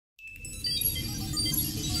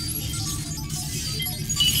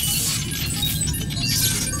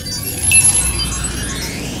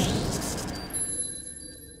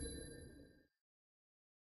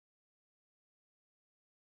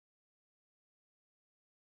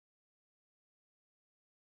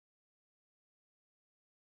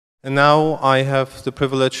And now I have the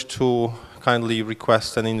privilege to kindly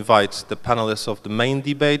request and invite the panelists of the main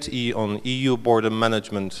debate on EU border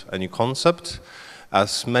management, a new concept.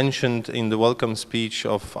 As mentioned in the welcome speech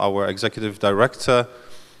of our executive director,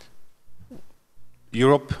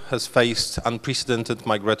 Europe has faced unprecedented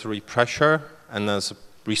migratory pressure, and as a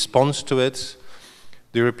response to it,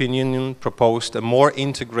 the European Union proposed a more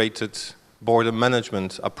integrated border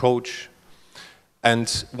management approach.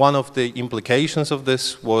 And one of the implications of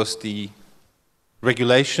this was the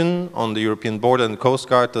regulation on the European Border and Coast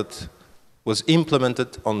Guard that was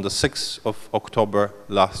implemented on the 6th of October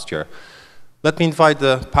last year. Let me invite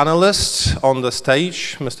the panelists on the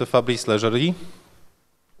stage, Mr. Fabrice Leggeri,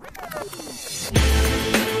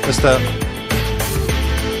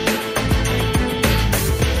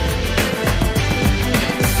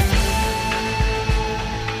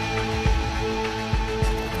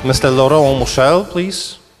 Mr. Laurent Michel,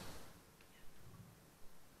 please.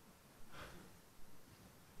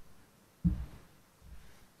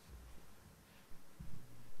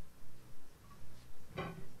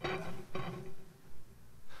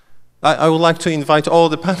 I would like to invite all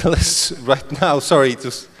the panelists right now. Sorry,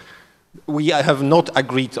 we have not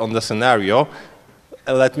agreed on the scenario.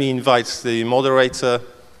 Let me invite the moderator.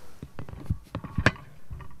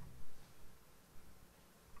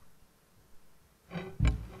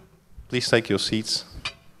 Please take your seats.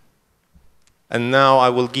 And now I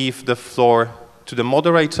will give the floor to the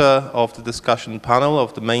moderator of the discussion panel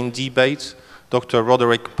of the main debate, Dr.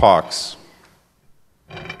 Roderick Parks.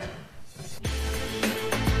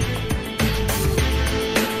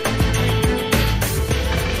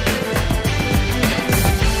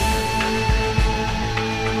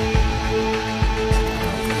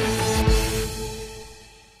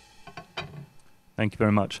 Thank you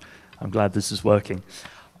very much. I'm glad this is working.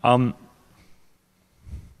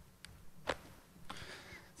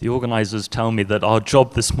 The organizers tell me that our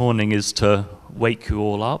job this morning is to wake you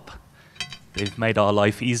all up. They've made our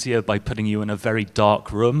life easier by putting you in a very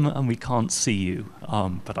dark room and we can't see you,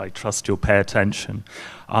 but I trust you'll pay attention.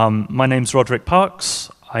 My name's Roderick Parks.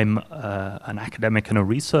 I'm an academic and a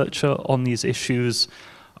researcher on these issues,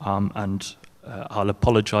 and I'll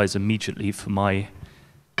apologize immediately for my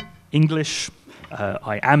English.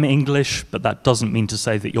 I am English, but that doesn't mean to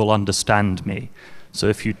say that you'll understand me. So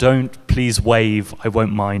if you don't, please wave, I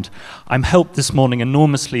won't mind. I'm helped this morning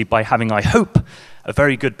enormously by having, I hope, a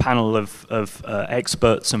very good panel of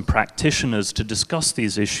experts and practitioners to discuss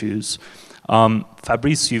these issues.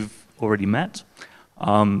 Fabrice, you've already met.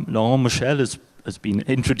 Laurent Michel has been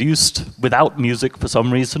introduced without music for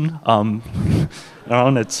some reason.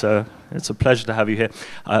 Laurent, it's a pleasure to have you here.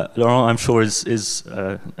 Laurent, I'm sure, is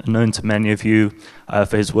known to many of you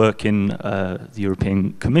for his work in the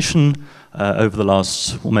European Commission over the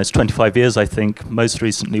last almost 25 years, I think, most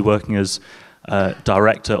recently working as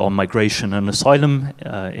Director on Migration and Asylum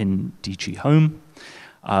in DG Home,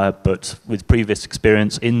 but with previous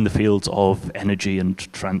experience in the fields of energy and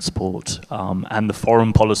transport and the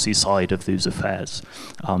foreign policy side of those affairs.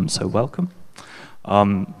 So welcome.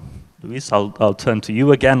 Luis, I'll turn to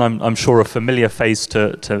you again. I'm sure a familiar face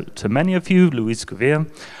to many of you, Luis Gouveia,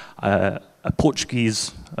 a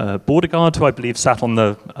Portuguese border guard who I believe sat on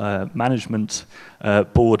the management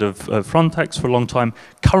board of Frontex for a long time,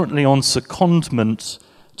 currently on secondment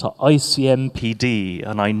to ICMPD,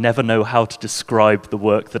 and I never know how to describe the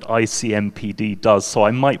work that ICMPD does, so I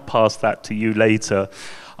might pass that to you later,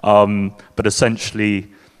 but essentially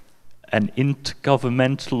an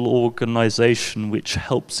intergovernmental organization which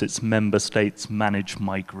helps its member states manage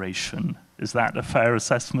migration. Is that a fair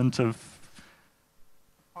assessment of?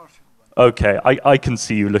 Okay, I can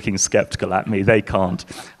see you looking skeptical at me. They can't.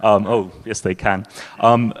 Oh, yes, they can.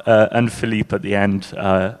 And Philippe at the end,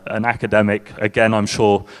 an academic, again, I'm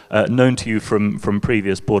sure, known to you from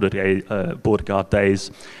previous border guard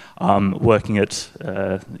days, working at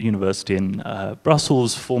university in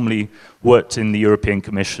Brussels, formerly worked in the European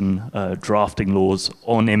Commission, drafting laws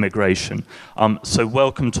on immigration. So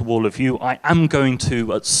welcome to all of you. I am going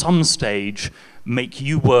to, at some stage, make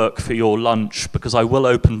you work for your lunch because I will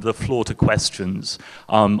open the floor to questions.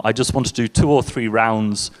 I just want to do 2 or 3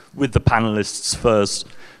 rounds with the panelists first,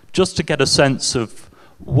 just to get a sense of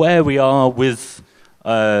where we are with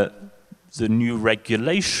the new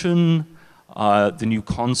regulation, the new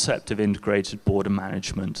concept of integrated border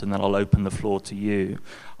management, and then I'll open the floor to you.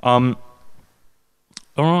 Laurent,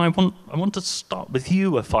 I want to start with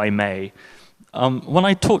you, if I may. When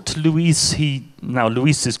I talked to Luis, now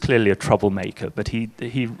Luis is clearly a troublemaker, but he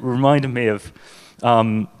reminded me of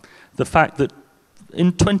the fact that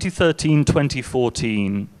in 2013,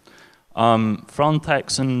 2014,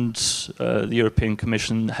 Frontex and the European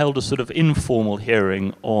Commission held a sort of informal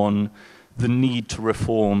hearing on the need to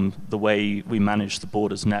reform the way we manage the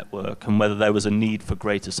borders network and whether there was a need for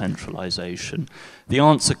greater centralization. The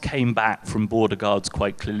answer came back from border guards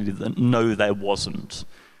quite clearly that no, there wasn't.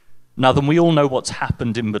 Now then, we all know what's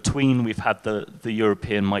happened in between. We've had the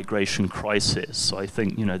European migration crisis, so I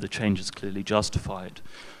think the change is clearly justified.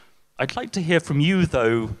 I'd like to hear from you,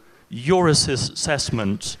 though, your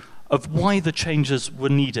assessment of why the changes were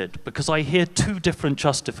needed, because I hear two different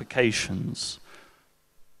justifications.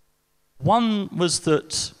 One was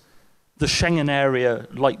that the Schengen area,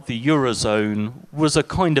 like the Eurozone, was a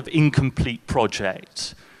kind of incomplete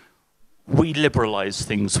project. We liberalized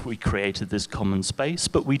things, we created this common space,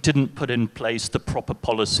 but we didn't put in place the proper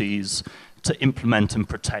policies to implement and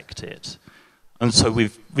protect it. And so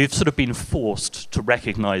we've sort of been forced to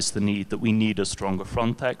recognize the need that we need a stronger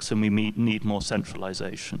Frontex and we need more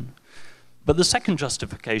centralization. But the second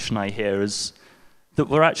justification I hear is that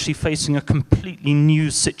we're actually facing a completely new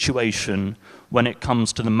situation when it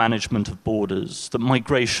comes to the management of borders, that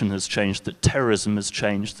migration has changed, that terrorism has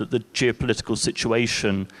changed, that the geopolitical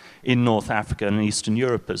situation in North Africa and Eastern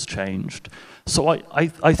Europe has changed. So I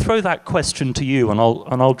throw that question to you, and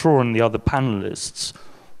I'll draw in the other panelists.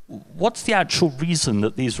 What's the actual reason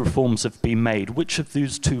that these reforms have been made? Which of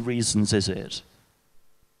those two reasons is it?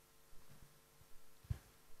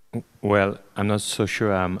 Well, I'm not so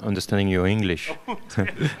sure I'm understanding your English.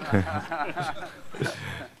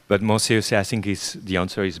 But more seriously, I think the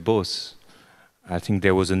answer is both. I think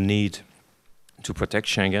there was a need to protect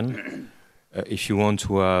Schengen. If you want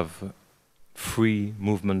to have free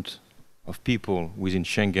movement of people within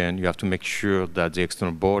Schengen, you have to make sure that the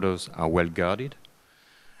external borders are well guarded.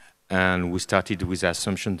 And we started with the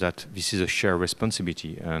assumption that this is a shared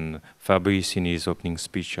responsibility. And Fabrice, in his opening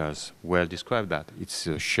speech, has well described that. It's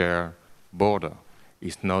a shared border.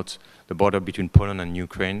 It's not, the border between Poland and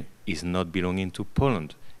Ukraine is not belonging to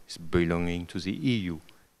Poland. It's belonging to the EU,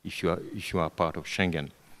 if you are part of Schengen.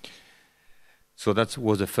 So that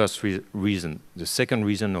was the first reason. The second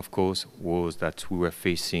reason, of course, was that we were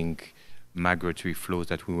facing migratory flows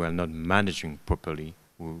that we were not managing properly.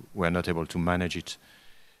 We were not able to manage it.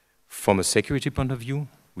 From a security point of view,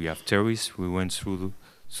 we have terrorists. We went through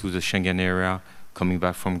the Schengen area, coming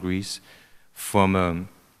back from Greece. From a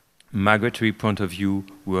migratory point of view,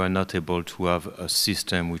 we were not able to have a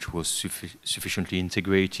system which was sufficiently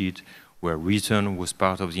integrated, where return was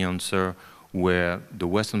part of the answer, where the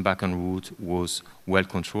Western Balkan route was well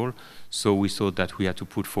controlled. So we thought that we had to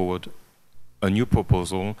put forward a new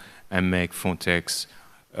proposal and make Frontex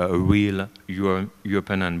a real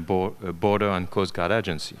European and border and coast guard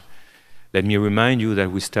agency. Let me remind you that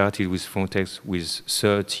we started with Frontex with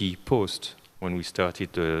 30 posts. When we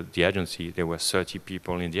started the agency, there were 30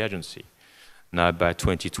 people in the agency. Now by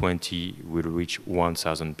 2020, we'll reach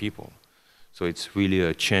 1,000 people. So it's really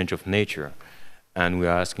a change of nature. And we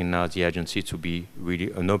are asking now the agency to be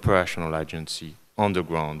really an operational agency on the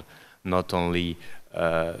ground, not only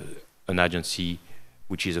an agency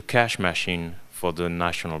which is a cash machine for the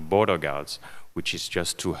national border guards, which is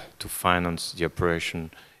just to finance the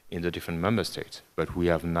operation in the different member states. But we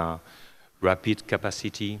have now rapid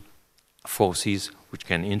capacity forces which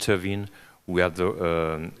can intervene. We have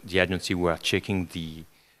the agency who are checking the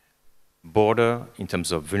border in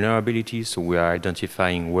terms of vulnerability, so we are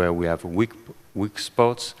identifying where we have weak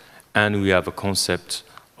spots, and we have a concept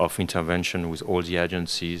of intervention with all the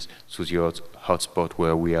agencies to the hotspot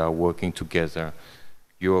where we are working together,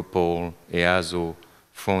 Europol, EASO,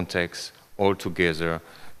 Frontex, all together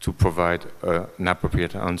to provide an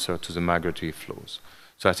appropriate answer to the migratory flows.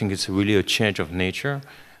 So I think it's really a change of nature,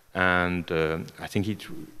 and I think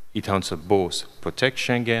it answers both. Protect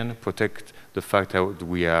Schengen, protect the fact that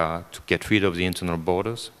we are to get rid of the internal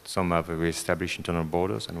borders. Some have re-established internal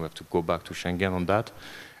borders, and we have to go back to Schengen on that.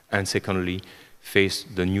 And secondly, face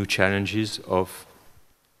the new challenges of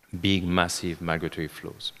big, massive migratory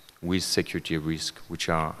flows with security risks which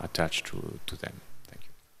are attached to them. Thank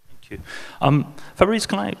you. Thank you. Fabrice,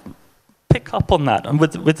 can I pick up on that? And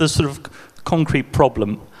with the sort of concrete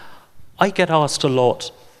problem, I get asked a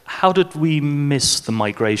lot, how did we miss the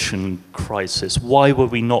migration crisis? Why were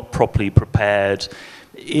we not properly prepared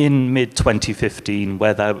in mid-2015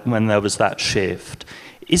 when there was that shift?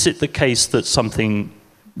 Is it the case that something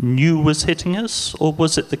new was hitting us, or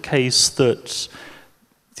was it the case that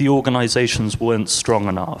the organizations weren't strong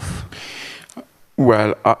enough?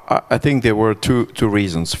 Well, I think there were two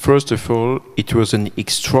reasons. First of all, it was an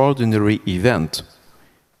extraordinary event.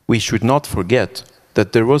 We should not forget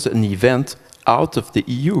that there was an event out of the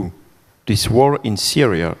EU, this war in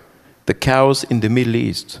Syria, the chaos in the Middle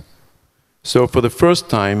East. So for the first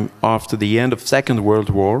time after the end of Second World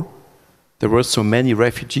War, there were so many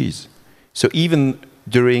refugees. So even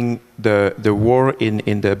during the war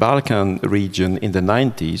in the Balkan region in the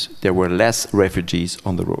 90s, there were less refugees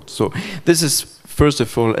on the road. So this is, first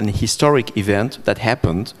of all, an historic event that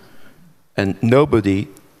happened, and nobody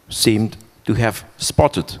seemed to have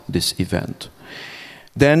spotted this event.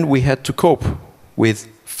 Then we had to cope with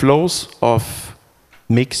flows of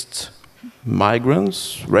mixed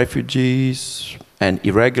migrants, refugees, and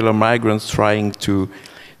irregular migrants trying to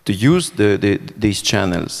use these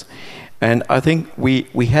channels. And I think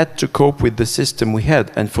we had to cope with the system we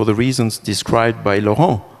had, and for the reasons described by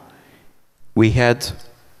Laurent. We had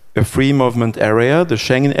a free movement area, the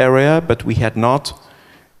Schengen area, but we had not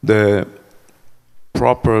the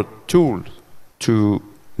proper tool to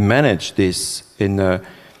manage this in the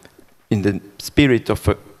spirit of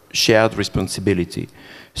a shared responsibility.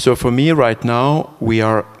 So for me right now, we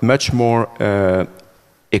are much more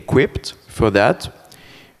equipped for that.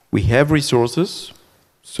 We have resources,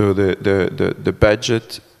 so the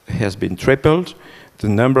budget has been tripled. The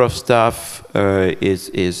number of staff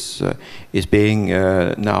is being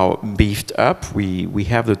now beefed up. We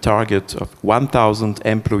have the target of 1,000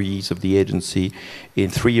 employees of the agency in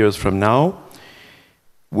 3 years from now.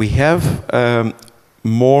 We have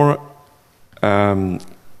more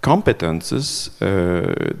competences.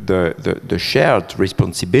 The shared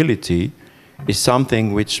responsibility is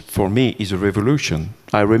something which, for me, is a revolution.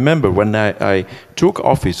 I remember when I took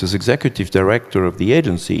office as executive director of the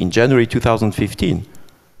agency in January 2015,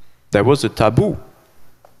 there was a taboo.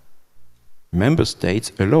 Member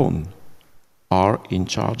states alone are in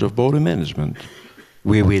charge of border management.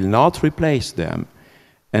 We will not replace them.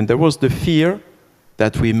 And there was the fear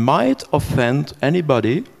that we might offend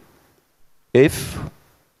anybody if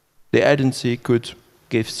the agency could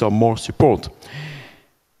give some more support.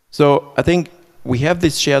 So I think we have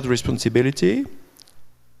this shared responsibility.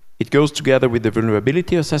 It goes together with the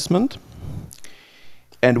vulnerability assessment.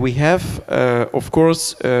 And we have, of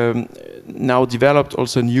course, now developed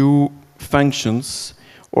also new functions,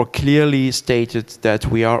 or clearly stated that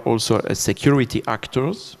we are also a security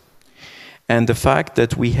actors. And the fact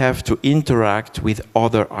that we have to interact with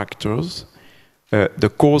other actors.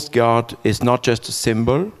 The Coast Guard is not just a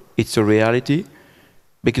symbol, it's a reality,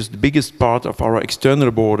 because the biggest part of our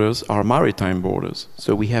external borders are maritime borders.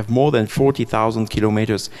 So we have more than 40,000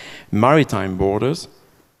 kilometers maritime borders,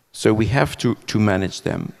 so we have to manage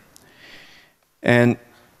them. And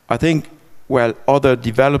I think, well, other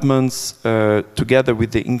developments, together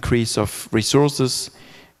with the increase of resources,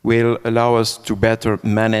 will allow us to better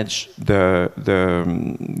manage the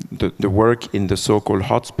work in the so-called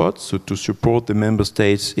hotspots, so to support the member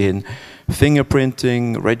states in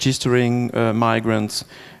fingerprinting, registering migrants,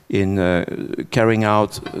 in carrying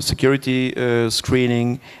out security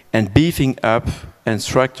screening, and beefing up and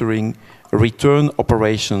structuring return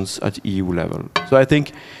operations at EU level. So I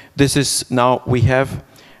think this is now we have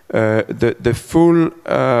the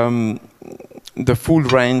full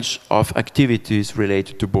range of activities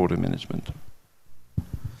related to border management.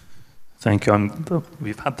 Thank you.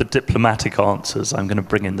 We've had the diplomatic answers. I'm going to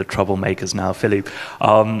bring in the troublemakers now, Philippe.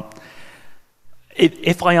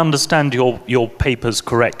 If I understand your papers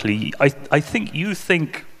correctly, I think you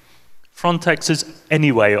think Frontex is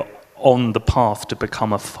anyway on the path to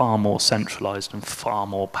become a far more centralized and far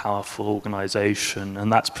more powerful organization,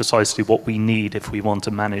 and that's precisely what we need if we want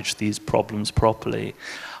to manage these problems properly.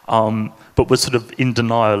 But we're sort of in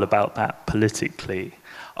denial about that politically.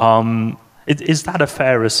 Is that a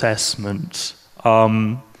fair assessment?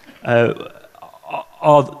 Where,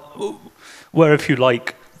 if you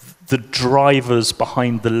like, the drivers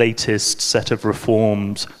behind the latest set of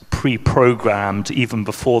reforms pre-programmed even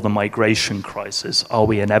before the migration crisis, are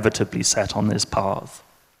we inevitably set on this path?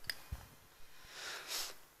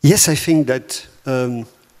 Yes, I think that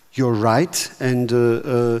you're right, and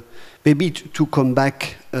maybe to come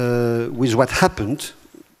back with what happened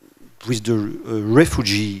with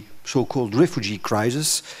the so-called refugee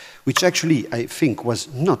crisis, which actually I think was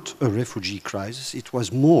not a refugee crisis, it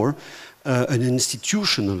was more an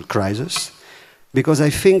institutional crisis, because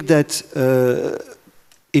I think that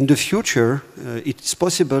in the future it's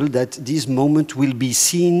possible that this moment will be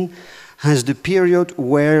seen as the period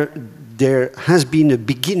where there has been a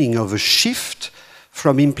beginning of a shift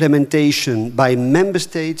from implementation by member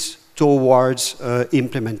states towards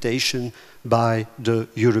implementation by the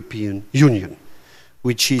European Union,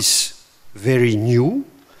 which is very new,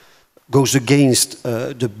 goes against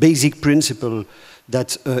the basic principle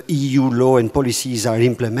that EU law and policies are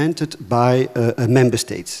implemented by member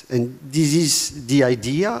states. And this is the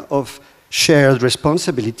idea of shared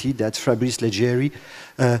responsibility that Fabrice Leggeri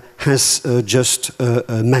has just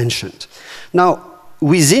mentioned. Now,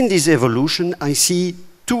 within this evolution, I see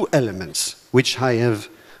two elements which I have,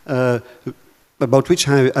 about which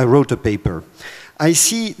I wrote a paper. I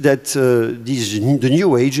see that the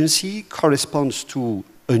new agency corresponds to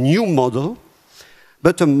a new model,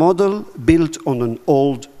 but a model built on an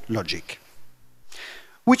old logic.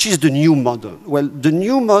 Which is the new model? Well, the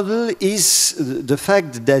new model is the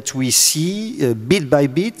fact that we see, bit by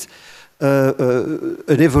bit,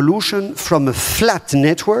 an evolution from a flat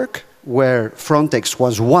network, where Frontex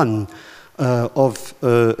was one of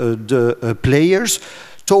the players,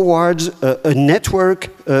 towards a network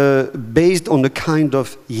based on a kind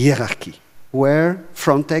of hierarchy, where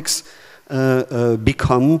Frontex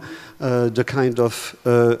become the kind of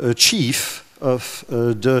chief of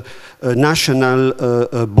the national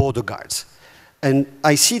border guards. And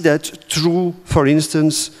I see that through, for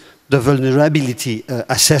instance, the vulnerability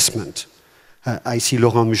assessment. I see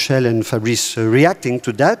Laurent Michel and Fabrice reacting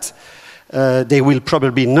to that. They will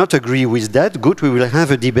probably not agree with that. Good, we will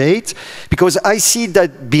have a debate. Because I see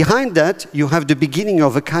that behind that, you have the beginning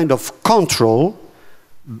of a kind of control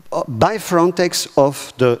by Frontex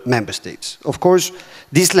of the member states. Of course,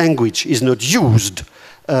 this language is not used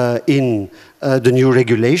in the new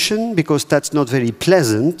regulation, because that's not very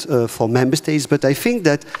pleasant for member states, but I think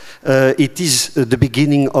that it is the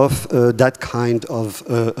beginning of that kind of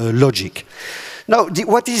logic. Now,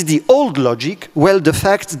 what is the old logic? Well, the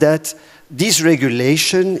fact that this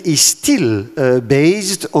regulation is still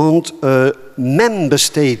based on member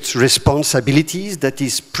state responsibilities that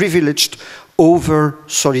is privileged over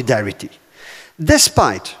solidarity.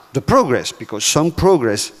 Despite the progress, because some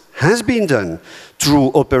progress has been done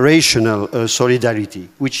through operational solidarity,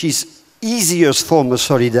 which is easier form of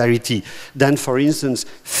solidarity than, for instance,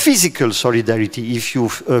 physical solidarity, if you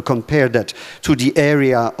compare that to the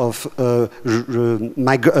area of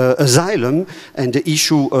asylum and the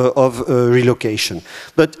issue of relocation.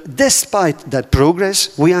 But despite that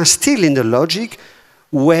progress, we are still in the logic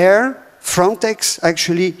where Frontex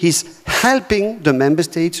actually is helping the member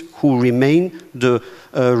states who remain the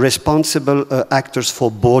responsible actors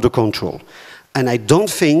for border control. And I don't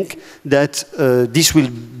think that this will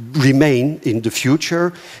remain in the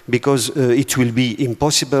future, because it will be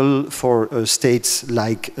impossible for states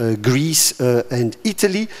like Greece and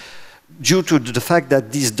Italy, due to the fact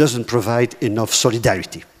that this doesn't provide enough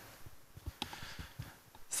solidarity.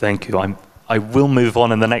 Thank you. I will move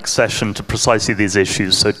on in the next session to precisely these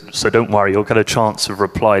issues, so don't worry, you'll get a chance of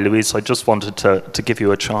reply. Louise, I just wanted to give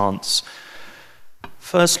you a chance.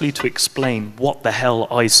 Firstly, to explain what the hell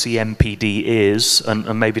ICMPD is,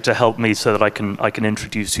 and maybe to help me so that I can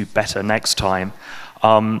introduce you better next time.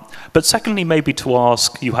 But secondly, maybe to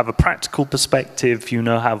ask, you have a practical perspective, you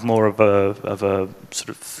have more of a sort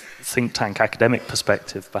of think tank academic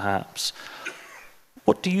perspective, perhaps.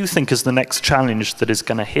 What do you think is the next challenge that is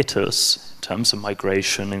going to hit us in terms of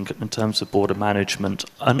migration, in terms of border management?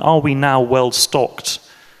 And are we now well stocked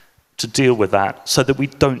to deal with that so that we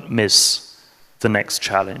don't miss the next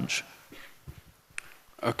challenge?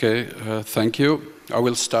 Okay, thank you. I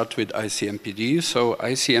will start with ICMPD. So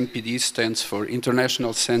ICMPD stands for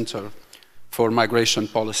International Center for Migration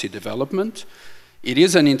Policy Development. It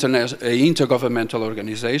is an intergovernmental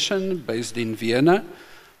organization based in Vienna,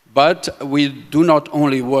 but we do not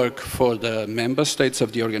only work for the member states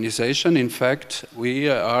of the organization. In fact, we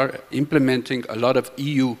are implementing a lot of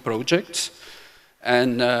EU projects,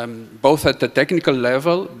 and both at the technical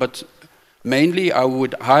level, but mainly I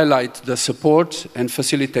would highlight the support and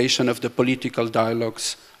facilitation of the political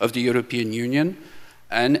dialogues of the European Union,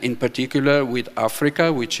 and in particular with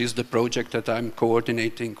Africa, which is the project that I'm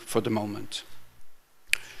coordinating for the moment.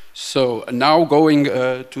 So now going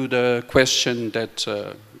to the question that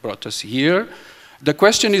brought us here. The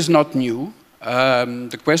question is not new.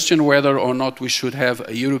 The question whether or not we should have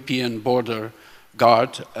a European border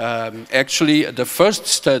guard. Actually, the first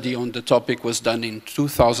study on the topic was done in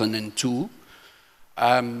 2002.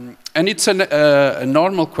 And it's a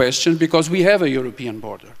normal question because we have a European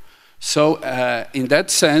border. So in that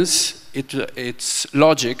sense, it's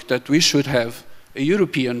logic that we should have a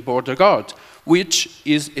European border guard, which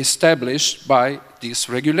is established by this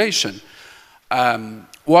regulation.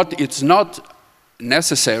 What is not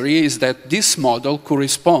necessary is that this model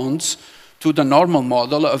corresponds to the normal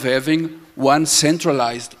model of having one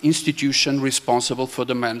centralized institution responsible for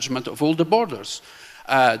the management of all the borders.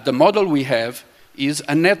 The model we have is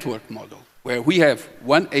a network model, where we have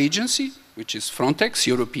one agency, which is Frontex,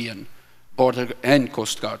 European Border and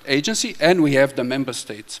Coast Guard Agency, and we have the member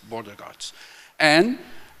states' border guards. And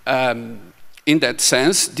In that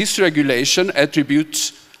sense, this regulation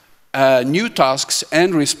attributes new tasks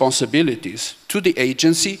and responsibilities to the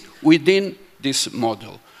agency within this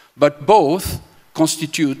model, but both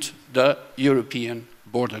constitute the European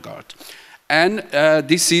border guard. And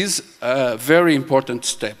this is a very important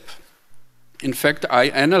step. In fact, I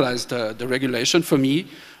analyzed the regulation. For me,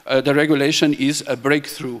 the regulation is a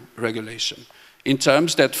breakthrough regulation, in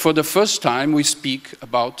terms that for the first time we speak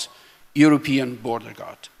about European border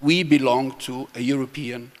guard. We belong to a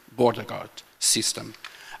European border guard system.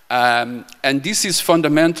 And this is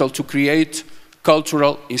fundamental to create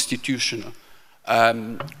cultural institution.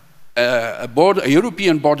 A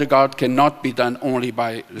European border guard cannot be done only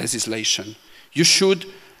by legislation. You should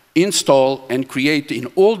install and create in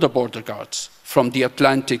all the border guards, from the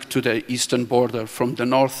Atlantic to the eastern border, from the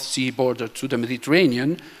North Sea border to the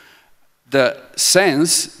Mediterranean, the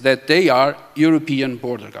sense that they are European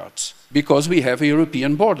border guards, because we have a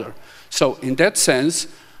European border. So in that sense,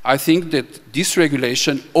 I think that this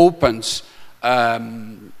regulation opens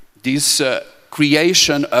this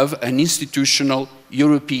creation of an institutional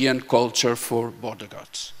European culture for border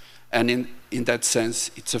guards. And in that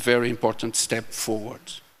sense, it's a very important step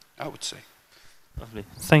forward, I would say. Lovely.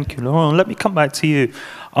 Thank you, Laurent. Let me come back to you.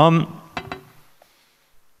 I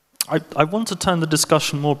want to turn the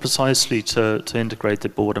discussion more precisely to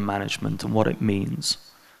integrated border management and what it means.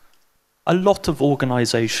 A lot of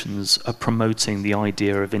organizations are promoting the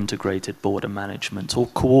idea of integrated border management or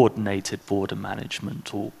coordinated border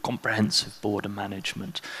management or comprehensive border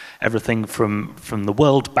management. Everything from the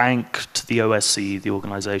World Bank to the OSCE, the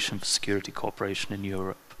Organization for Security Cooperation in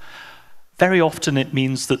Europe. Very often it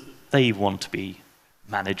means that they want to be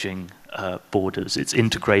managing borders. It's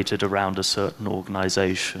integrated around a certain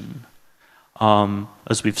organization.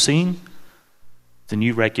 As we've seen, the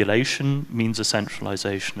new regulation means a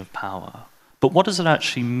centralization of power. But what does it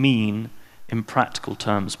actually mean in practical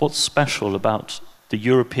terms? What's special about the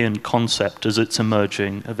European concept as it's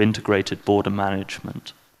emerging of integrated border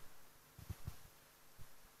management?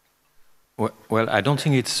 Well, I don't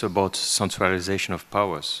think it's about centralization of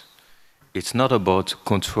powers. It's not about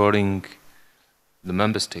controlling the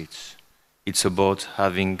member states. It's about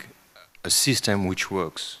having a system which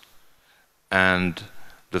works. And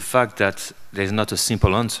the fact that there's not a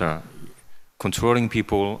simple answer, controlling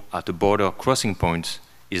people at the border crossing points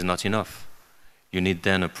is not enough. You need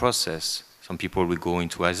then a process. Some people will go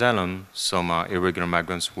into asylum, some are irregular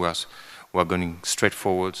migrants who are going straight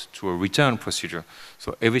forward to a return procedure.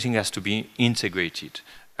 So everything has to be integrated.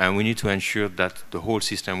 And we need to ensure that the whole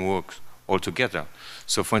system works all together.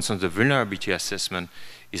 So for instance, the vulnerability assessment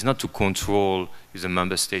is not to control if the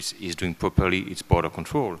member state is doing properly its border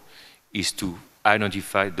control, is to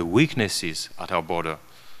identify the weaknesses at our border,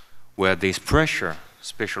 where there's pressure,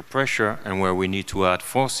 special pressure, and where we need to add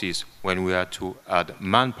forces, when we have to add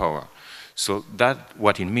manpower. So that's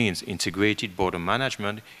what it means, integrated border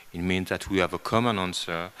management. It means that we have a common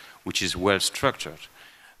answer which is well structured.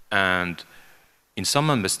 And in some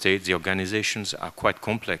member states, the organizations are quite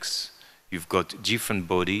complex. You've got different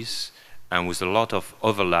bodies and with a lot of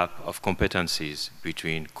overlap of competencies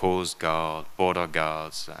between Coast Guard, border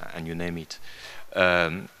guards, and you name it,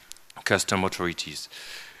 custom authorities.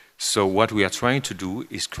 So what we are trying to do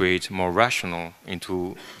is create more rational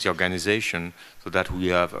into the organization so that we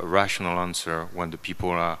have a rational answer when the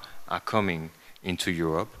people are coming into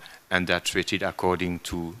Europe, and they're treated according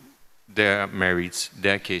to their merits,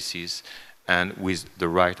 their cases, and with the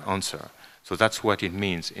right answer. So that's what it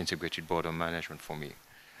means, integrated border management for me.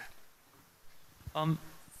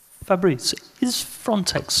 Fabrice, is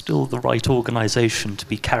Frontex still the right organization to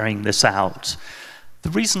be carrying this out? The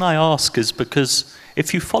reason I ask is because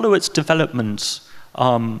if you follow its development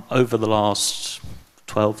over the last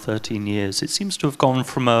 12, 13 years, it seems to have gone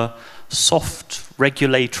from a soft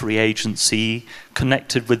regulatory agency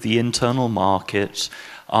connected with the internal market,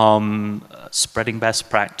 spreading best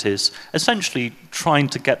practice, essentially trying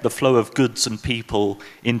to get the flow of goods and people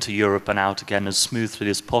into Europe and out again as smoothly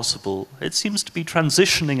as possible. It seems to be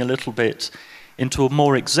transitioning a little bit into a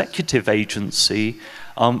more executive agency,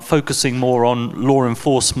 focusing more on law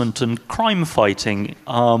enforcement and crime fighting,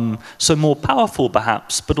 so more powerful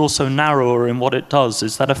perhaps, but also narrower in what it does.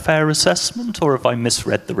 Is that a fair assessment, or have I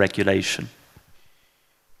misread the regulation?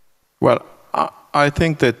 Well, I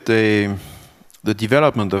think that the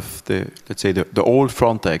development of let's say, the old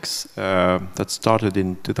Frontex that started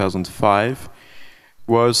in 2005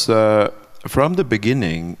 was, from the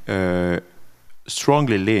beginning,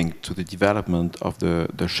 strongly linked to the development of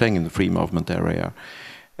the Schengen free movement area.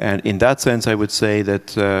 And in that sense, I would say that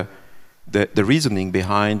the reasoning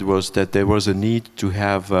behind was that there was a need to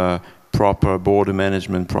have proper border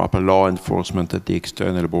management, proper law enforcement at the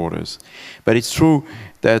external borders. But it's true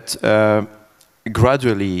that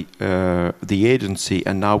gradually the agency,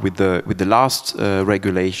 and now with the last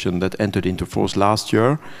regulation that entered into force last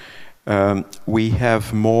year, we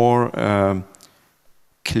have more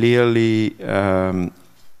clearly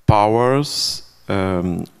powers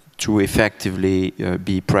to effectively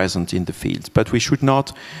be present in the field. But we should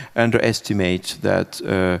not underestimate that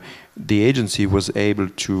the agency was able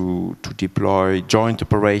to deploy joint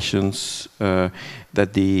operations,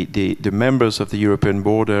 that the members of the European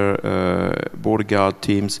border guard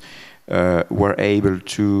teams were able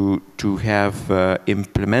to have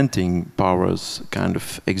implementing powers, kind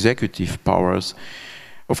of executive powers.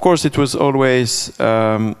 Of course, it was always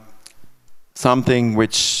something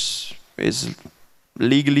which is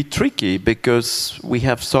legally tricky, because we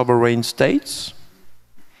have sovereign states,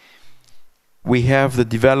 we have the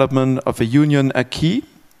development of a union acquis,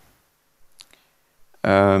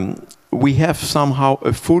 we have somehow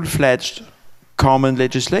a full-fledged common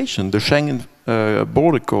legislation. The Schengen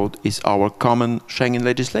border code is our common Schengen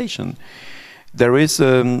legislation. There is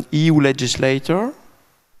an EU legislator,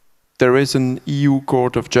 there is an EU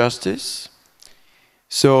Court of Justice.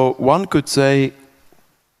 So one could say,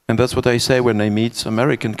 and that's what I say when I meet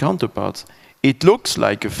American counterparts, it looks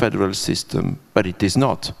like a federal system, but it is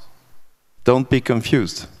not. Don't be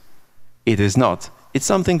confused. It is not. It's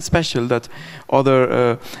something special that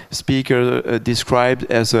other speakers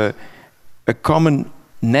described as a common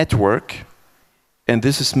network, and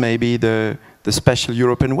this is maybe the special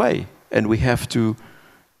European way, and we have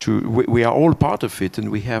we are all part of it, and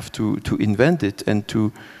we have to invent it and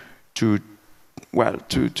to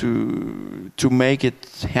make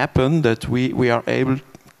it happen, that we are able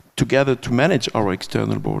together to manage our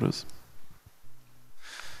external borders.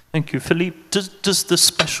 Thank you. Philippe, does the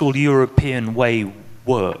special European way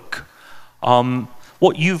work?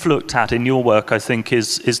 What you've looked at in your work, I think,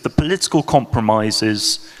 is the political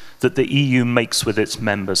compromises that the EU makes with its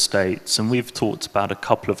member states. And we've talked about a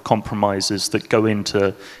couple of compromises that go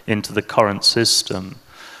into the current system.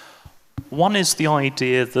 One is the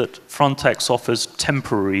idea that Frontex offers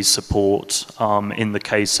temporary support in the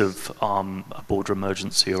case of a border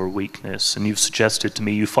emergency or a weakness. And you've suggested to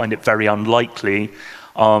me you find it very unlikely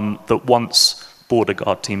that once border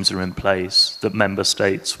guard teams are in place, that member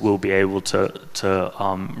states will be able to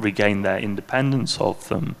regain their independence of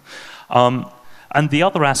them. And the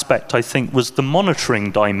other aspect, I think, was the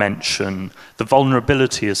monitoring dimension, the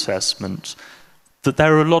vulnerability assessment, that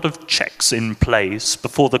there are a lot of checks in place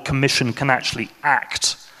before the Commission can actually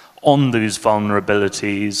act on those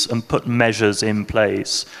vulnerabilities and put measures in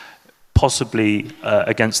place, possibly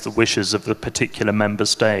against the wishes of the particular member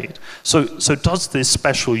state. So does this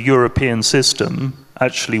special European system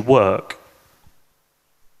actually work?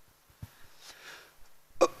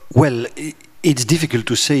 Well, it's difficult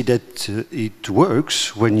to say that it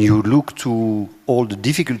works when you look to all the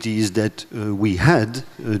difficulties that we had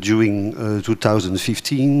during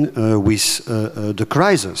 2015 with the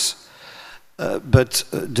crisis. But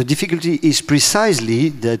the difficulty is precisely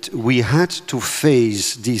that we had to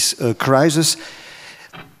face this crisis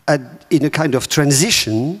in a kind of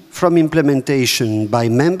transition from implementation by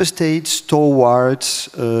member states towards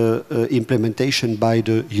implementation by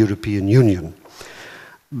the European Union.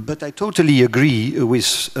 But I totally agree with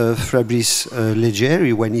Fabrice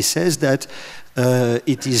Leggeri when he says that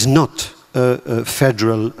it is not a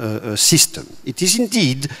federal system. It is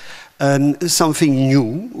indeed something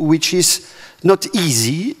new, which is not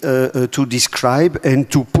easy to describe and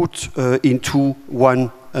to put into one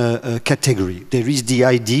category. There is the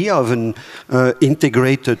idea of an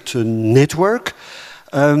integrated network.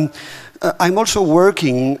 I'm also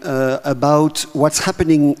working about what's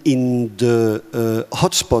happening in the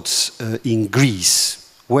hotspots in Greece,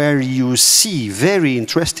 where you see very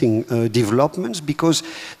interesting developments, because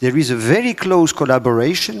there is a very close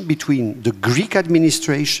collaboration between the Greek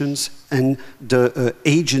administrations and the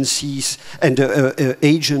agencies and the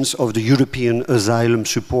agents of the European Asylum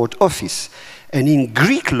Support Office. And in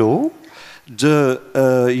Greek law, the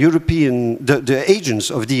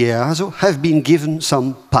agents of the EASO have been given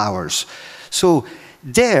some powers. So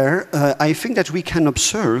there, I think that we can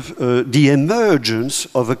observe the emergence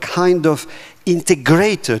of a kind of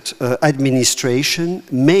integrated administration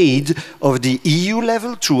made of the EU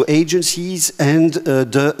level through agencies and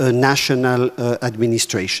the national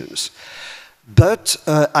administrations. But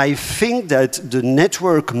I think that the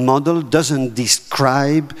network model doesn't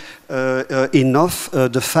describe enough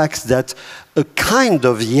the fact that a kind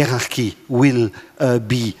of hierarchy will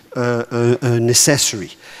be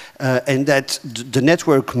necessary. and that the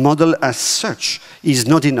network model as such is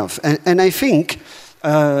not enough. And I think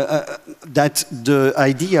that the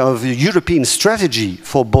idea of a European strategy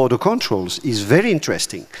for border controls is very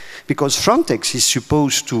interesting, because Frontex is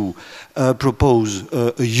supposed to propose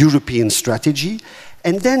a European strategy,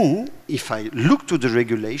 and then, if I look to the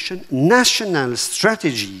regulation, national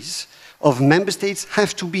strategies of member states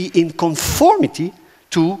have to be in conformity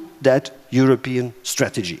to that European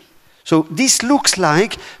strategy. So this looks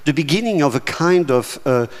like the beginning of a kind of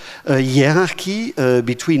hierarchy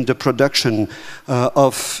between the production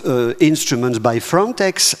of instruments by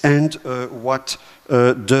Frontex and what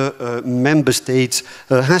the member states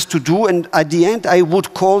has to do. And at the end, I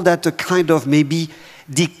would call that a kind of maybe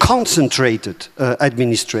deconcentrated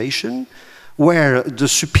administration, where the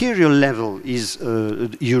superior level is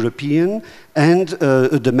European and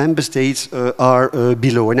the member states are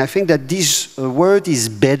below. And I think that this word is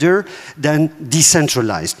better than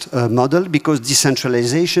decentralized model, because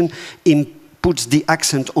decentralization puts the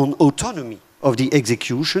accent on autonomy of the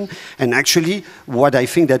execution. And actually, what I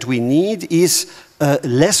think that we need is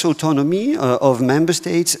less autonomy of member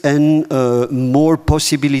states and more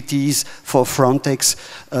possibilities for Frontex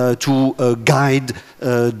to guide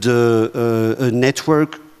the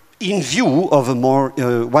network in view of a more,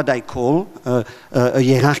 what I call, a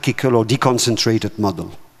hierarchical or deconcentrated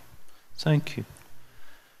model. Thank you.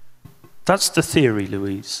 That's the theory,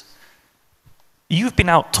 Louise. You've been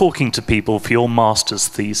out talking to people for your master's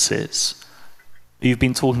thesis. You've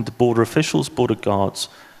been talking to border officials, border guards.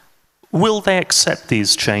 Will they accept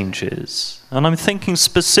these changes? And I'm thinking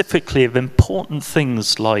specifically of important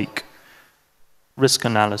things like risk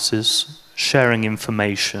analysis, sharing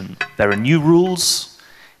information. There are new rules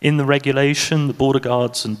in the regulation. The border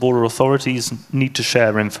guards and border authorities need to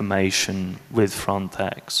share information with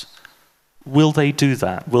Frontex. Will they do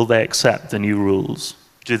that? Will they accept the new rules?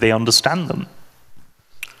 Do they understand them?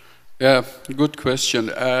 Yeah, good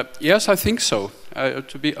question. Yes, I think so.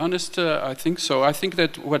 To be honest, I think so. I think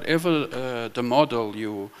that whatever the model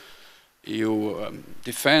you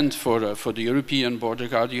defend for the European border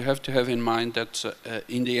guard, you have to have in mind that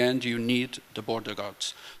in the end you need the border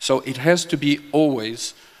guards. So it has to be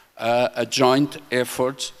always a joint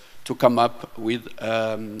effort to come up with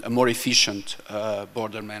a more efficient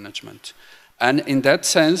border management. And in that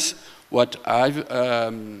sense, what I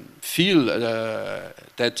feel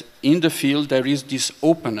that in the field there is this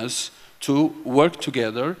openness to work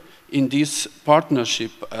together in this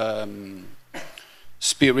partnership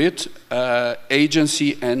spirit,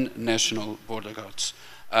 agency and national border guards.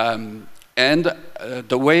 And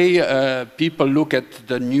the way people look at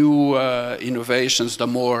the new innovations, the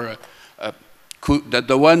more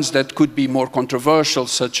the ones that could be more controversial,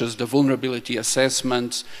 such as the vulnerability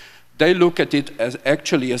assessments, they look at it as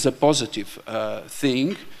actually as a positive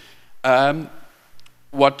thing.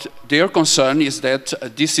 What their concern is that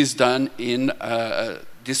this is done in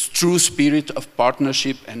this true spirit of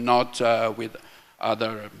partnership and not with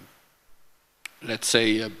other, let's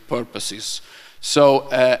say, purposes. So,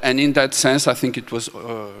 and in that sense, I think it was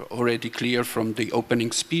already clear from the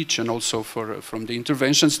opening speech and also from the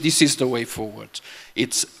interventions, this is the way forward.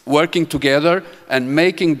 It's working together and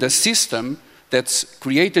making the system that's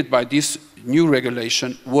created by this new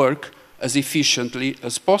regulation work as efficiently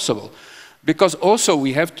as possible. Because also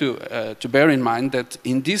we have to bear in mind that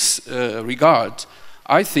in this regard,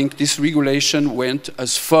 I think this regulation went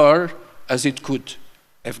as far as it could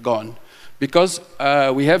have gone. Because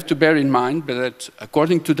we have to bear in mind that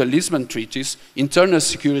according to the Lisbon treaties, internal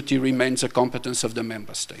security remains a competence of the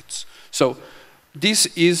member states. So this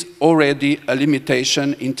is already a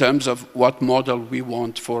limitation in terms of what model we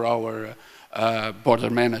want for our border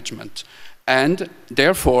management. And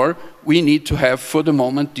therefore, we need to have, for the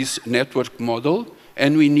moment, this network model,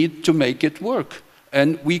 and we need to make it work.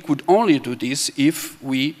 And we could only do this if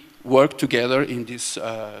we work together in this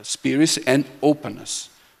spirit and openness.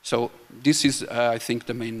 So this is, I think,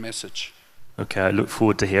 the main message. Okay, I look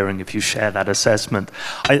forward to hearing if you share that assessment.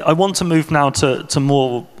 I want to move now to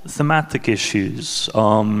more thematic issues.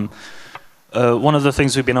 One of the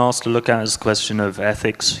things we've been asked to look at is the question of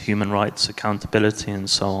ethics, human rights, accountability, and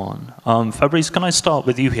so on. Fabrice, can I start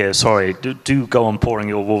with you here? Sorry, do go on pouring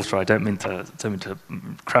your water. I don't mean to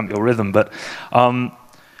cramp your rhythm, but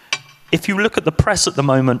if you look at the press at the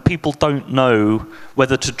moment, people don't know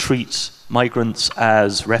whether to treat migrants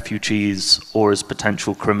as refugees or as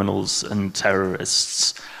potential criminals and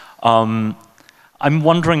terrorists. I'm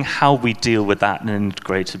wondering how we deal with that in an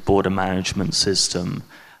integrated border management system.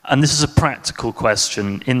 And this is a practical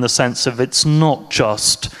question in the sense of it's not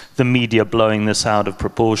just the media blowing this out of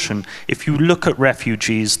proportion. If you look at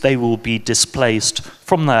refugees, they will be displaced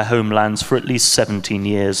from their homelands for at least 17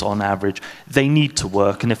 years on average. They need to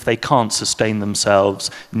work, and if they can't sustain themselves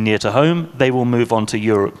near to home, they will move on to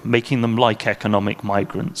Europe, making them like economic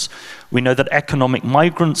migrants. We know that economic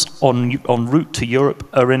migrants en route to Europe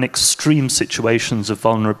are in extreme situations of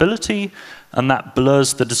vulnerability, and that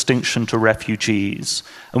blurs the distinction to refugees.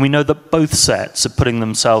 And we know that both sets are putting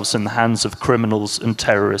themselves in the hands of criminals and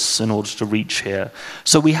terrorists in order to reach here.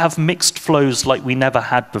 So we have mixed flows like we never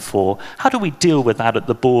had before. How do we deal with that at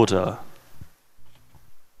the border?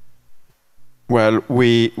 Well,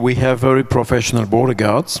 we have very professional border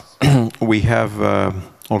guards. We have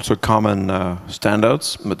also common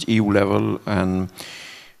standards at EU level, and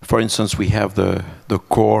for instance, we have the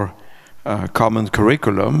core common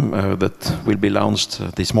curriculum that will be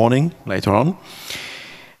launched this morning, later on.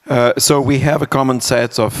 So we have a common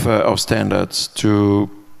set of standards to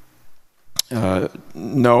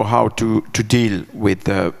know how to deal with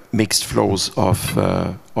the mixed flows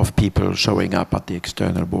of people showing up at the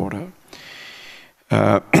external border.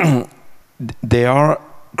 There are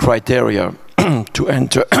criteria to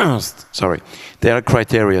enter. Sorry, there are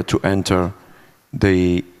criteria to enter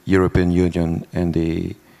the European Union and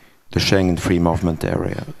the Schengen free movement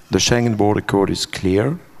area. The Schengen border code is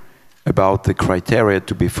clear about the criteria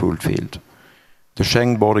to be fulfilled. The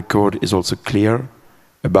Schengen border code is also clear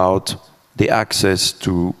about the access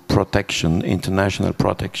to protection, international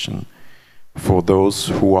protection, for those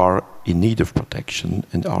who are in need of protection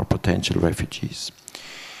and are potential refugees.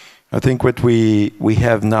 I think what we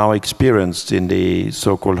have now experienced in the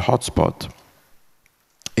so-called hotspot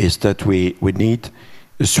is that we need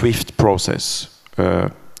a swift process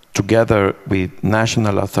together with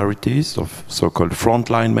national authorities of so-called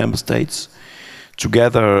frontline member states,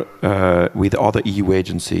 together with other EU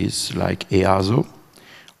agencies like EASO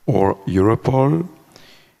or Europol.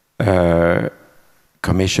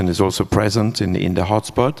 Commission is also present in the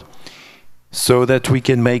hotspot, so that we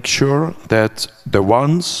can make sure that the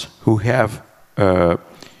ones who have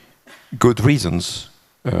good reasons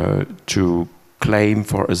to claim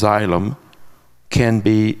for asylum can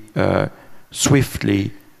be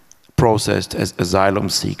swiftly processed as asylum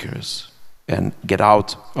seekers and get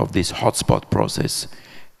out of this hotspot process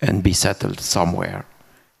and be settled somewhere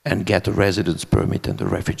and get a residence permit and a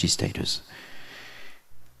refugee status.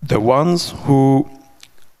 The ones who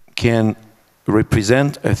can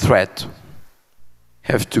represent a threat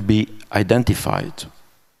have to be identified,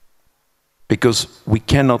 because we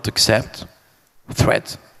cannot accept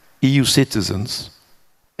threat. EU citizens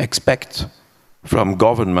expect from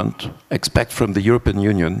government, expect from the European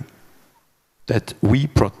Union that we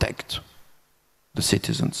protect the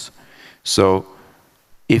citizens. So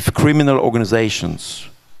if criminal organizations,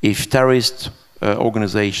 if terrorist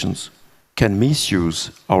organizations can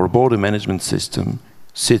misuse our border management system,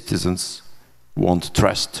 citizens won't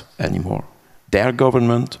trust anymore their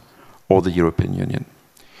government or the European Union.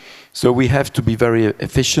 So we have to be very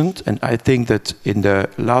efficient, and I think that in the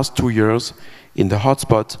last 2 years in the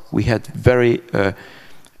hotspot we had very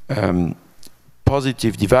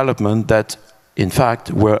positive development that in fact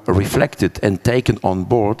were reflected and taken on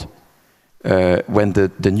board when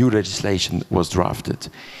the new legislation was drafted.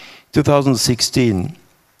 2016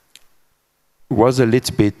 was a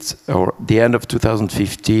little bit, or the end of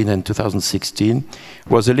 2015 and 2016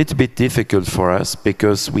 was a little bit difficult for us,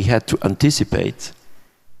 because we had to anticipate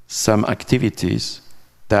some activities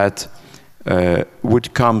that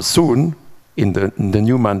would come soon in the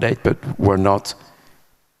new mandate, but were not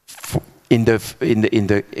in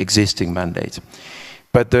the existing mandate.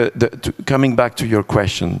 But coming back to your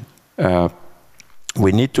question,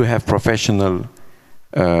 we need to have professional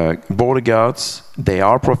border guards. They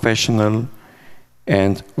are professional,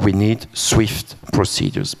 and we need swift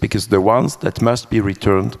procedures, because the ones that must be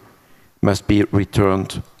returned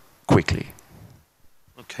quickly.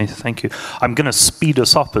 Okay, thank you. I'm going to speed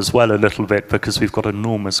us up as well a little bit, because we've got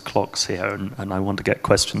enormous clocks here, and I want to get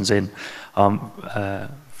questions in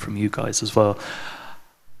from you guys as well.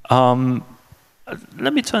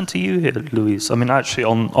 Let me turn to you here, Louise. I mean, actually,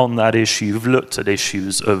 on that issue, you've looked at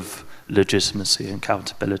issues of legitimacy and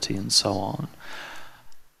accountability and so on.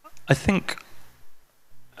 I think,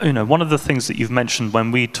 you know, one of the things that you've mentioned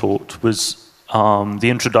when we talked was the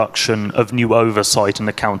introduction of new oversight and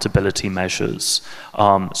accountability measures.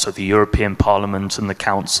 So the European Parliament and the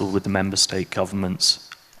Council, with the member state governments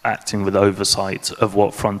acting with oversight of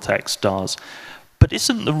what Frontex does. But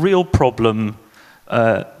isn't the real problem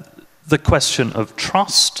the question of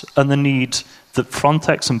trust and the need that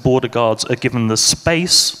Frontex and border guards are given the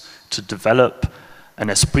space to develop an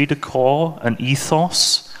esprit de corps, an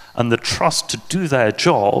ethos, and the trust to do their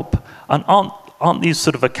job, and aren't these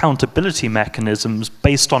sort of accountability mechanisms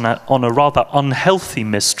based on a rather unhealthy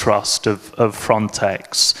mistrust of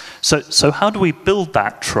Frontex? So how do we build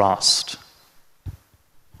that trust?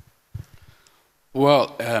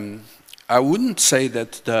 Well, I wouldn't say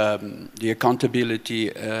that the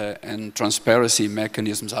accountability and transparency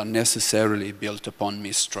mechanisms are necessarily built upon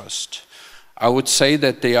mistrust. I would say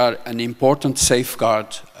that they are an important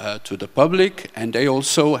safeguard to the public, and they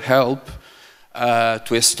also help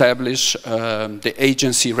to establish the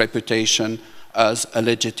agency reputation as a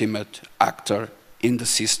legitimate actor in the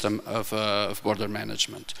system of border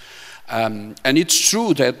management. And it's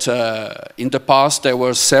true that in the past there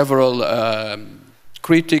were several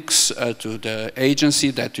critics to the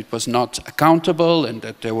agency, that it was not accountable and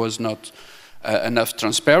that there was not enough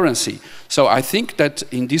transparency. So I think that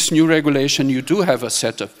in this new regulation you do have a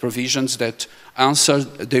set of provisions that answer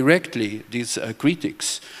directly these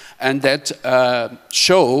critics, and that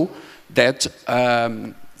show that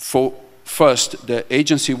first the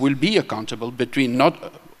agency will be accountable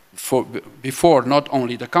before not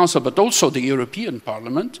only the Council but also the European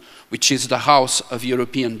Parliament, which is the house of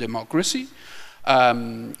European democracy,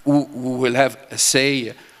 who will have a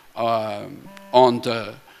say on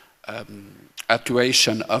the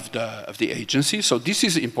actuation of the agency. So this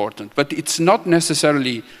is important, but it's not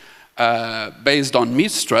necessarily based on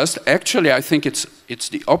mistrust. Actually, I think it's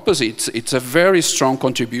the opposite. It's a very strong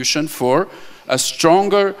contribution for a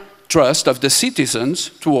stronger trust of the citizens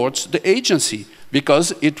towards the agency,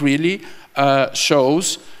 because it really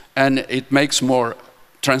shows and it makes more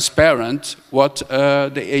transparent what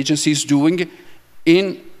the agency is doing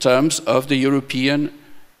in terms of the European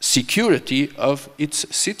security of its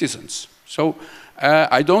citizens. So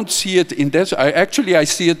I don't see it in that. I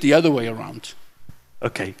see it the other way around.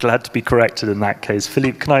 Okay, glad to be corrected in that case.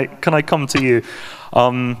 Philippe, can I come to you?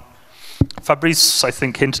 Fabrice, I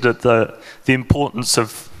think, hinted at the importance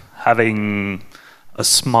of having a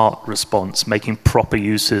smart response, making proper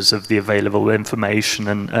uses of the available information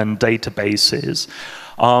and databases.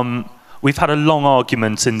 We've had a long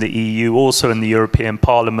argument in the EU, also in the European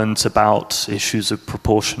Parliament, about issues of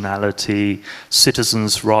proportionality,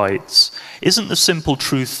 citizens' rights. Isn't the simple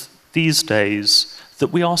truth these days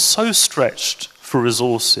that we are so stretched for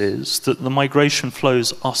resources, that the migration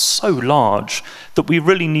flows are so large, that we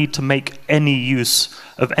really need to make any use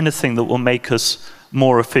of anything that will make us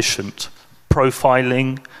more efficient?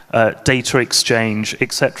 Profiling, data exchange,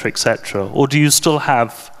 etc., etc. Or do you still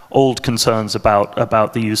have old concerns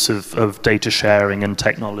about the use of data sharing and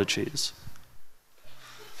technologies?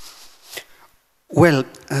 Well,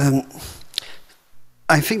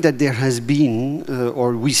 I think that there has been,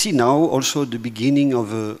 or we see now also the beginning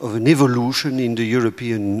of an evolution in the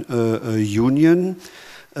European Union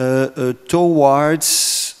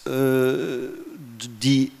towards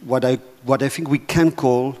what I think we can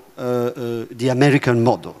call the American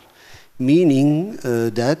model, meaning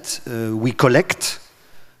that we collect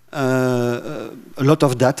a lot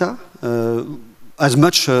of data, as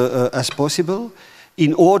much as possible,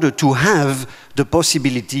 in order to have the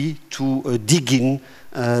possibility to dig in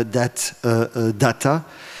that data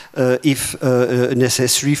if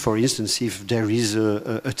necessary, for instance, if there is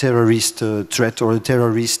a terrorist threat or a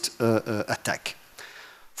terrorist attack.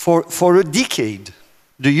 For a decade,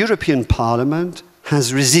 the European Parliament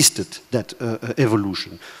has resisted that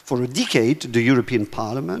evolution. For a decade, the European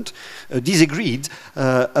Parliament disagreed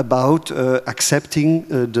about accepting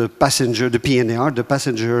the PNR, the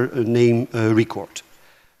passenger name record.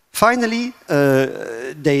 Finally,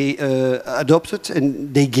 they adopted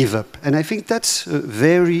and they give up. And I think that's a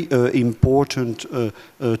very important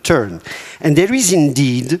turn. And there is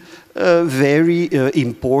indeed a very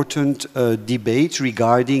important debate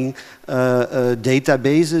regarding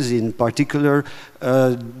databases, in particular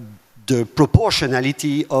the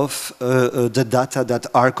proportionality of the data that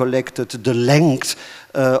are collected, the length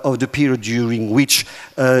of the period during which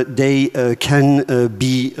they can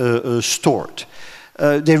be stored.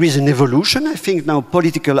 There is an evolution. I think now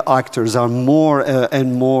political actors are more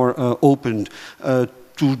and more open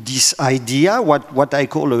to this idea, what I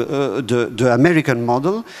call the American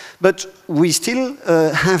model, but we still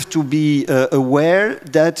have to be aware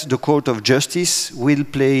that the Court of Justice will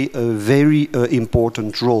play a very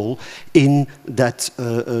important role in that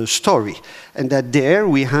story, and that there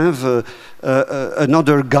we have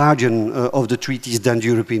another guardian of the treaties than the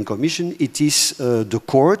European Commission. It is the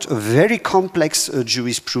court, a very complex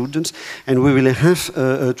jurisprudence, and we will have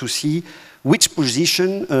to see which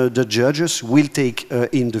position the judges will take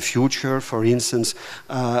in the future, for instance,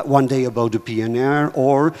 one day about the PNR,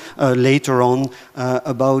 or later on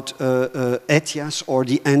about ETIAS or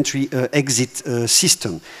the entry-exit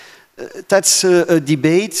system. That's a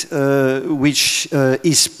debate which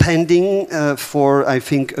is pending for, I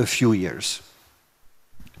think, a few years.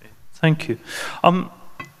 Thank you.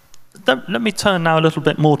 Let me turn now a little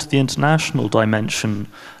bit more to the international dimension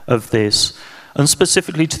of this, and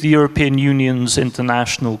specifically to the European Union's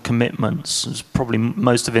international commitments. It's probably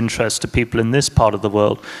most of interest to people in this part of the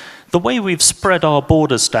world. The way we've spread our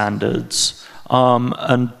border standards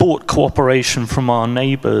and bought cooperation from our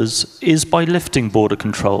neighbours is by lifting border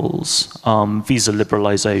controls, visa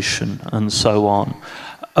liberalisation, and so on.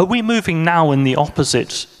 Are we moving now in the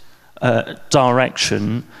opposite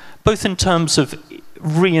direction, both in terms of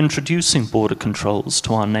reintroducing border controls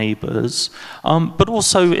to our neighbours, but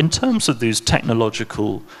also in terms of these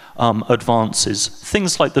technological advances?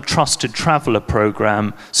 Things like the Trusted Traveller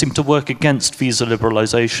programme seem to work against visa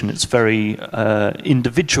liberalisation. It's very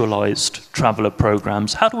individualised traveller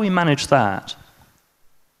programmes. How do we manage that?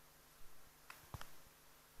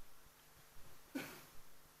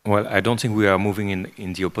 Well, I don't think we are moving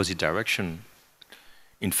in the opposite direction.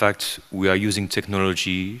 In fact, we are using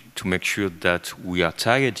technology to make sure that we are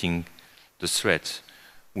targeting the threat.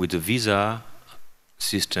 With the visa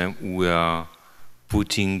system, we are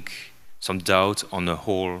putting some doubt on the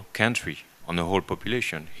whole country, on the whole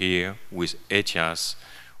population. Here, with ETIAS,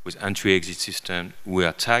 with entry-exit system, we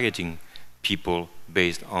are targeting people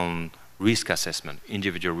based on risk assessment,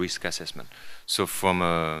 individual risk assessment. So from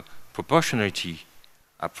a proportionality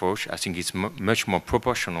approach, I think it's much more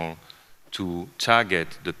proportional to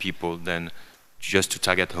target the people than just to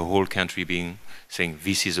target the whole country, saying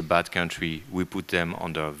this is a bad country, we put them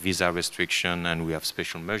under visa restriction and we have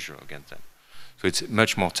special measure against them. So it's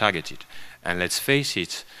much more targeted. And let's face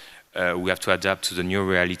it, we have to adapt to the new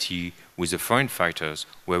reality with the foreign fighters,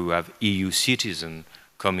 where we have EU citizens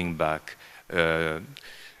coming back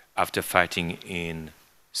after fighting in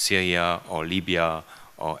Syria or Libya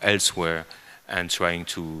or elsewhere and trying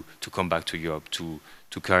to come back to Europe to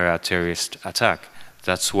carry out terrorist attack.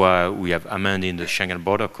 That's why we have amended the Schengen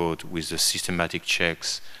Border Code with the systematic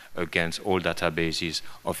checks against all databases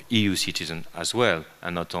of EU citizens as well,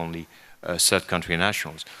 and not only third country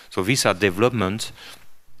nationals. So these are developments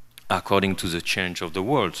according to the change of the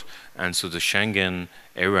world. And so the Schengen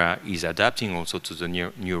era is adapting also to the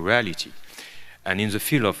new reality. And in the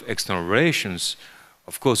field of external relations,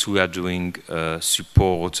 of course, we are doing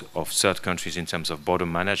support of third countries in terms of border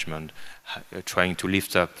management, trying to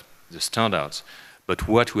lift up the standards. But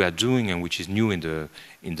what we are doing, and which is new in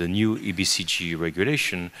the new EBCG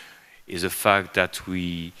regulation, is the fact that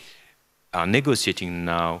we are negotiating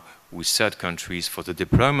now with third countries for the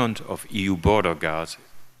deployment of EU border guards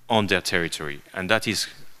on their territory. And that is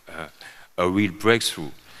a real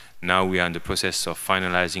breakthrough. Now we are in the process of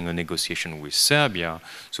finalizing a negotiation with Serbia,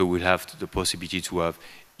 so we'll have the possibility to have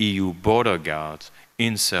EU border guards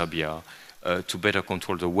in Serbia to better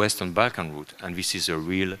control the Western Balkan route. And this is a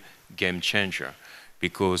real game changer,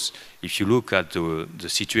 because if you look at the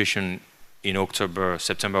situation in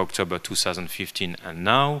September-October 2015, and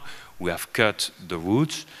now we have cut the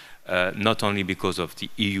route, not only because of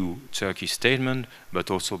the EU-Turkey statement,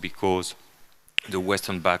 but also because the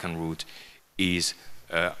Western Balkan route is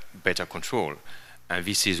better control. And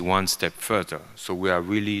this is one step further. So we are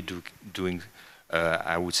really doing,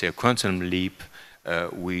 I would say, a quantum leap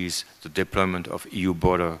with the deployment of EU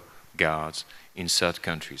border guards in third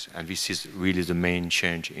countries. And this is really the main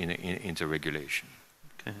change in the regulation.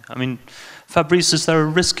 Okay. I mean, Fabrice, is there a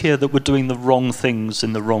risk here that we're doing the wrong things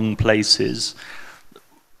in the wrong places?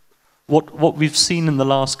 What we've seen in the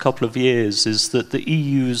last couple of years is that the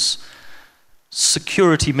EU's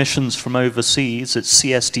security missions from overseas, its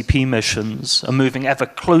CSDP missions, are moving ever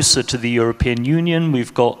closer to the European Union.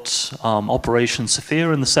 We've got Operation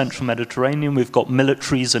Sophia in the central Mediterranean. We've got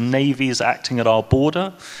militaries and navies acting at our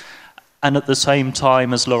border. And at the same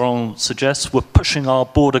time, as Laurent suggests, we're pushing our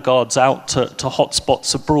border guards out to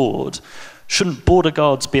hotspots abroad. Shouldn't border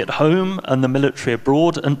guards be at home and the military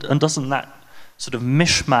abroad? And doesn't that sort of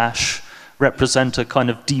mishmash represent a kind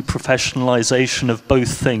of deprofessionalization of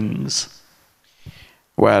both things?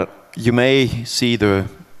 Well, you may see the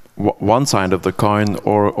one side of the coin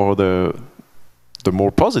or the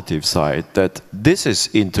more positive side, that this is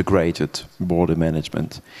integrated border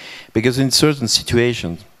management. Because in certain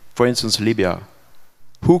situations, for instance, Libya,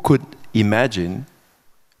 who could imagine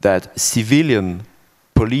that civilian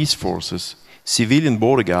police forces, civilian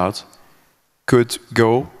border guards could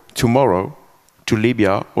go tomorrow to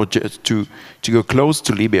Libya, or just to go close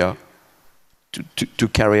to Libya to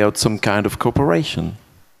carry out some kind of cooperation.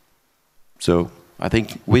 So I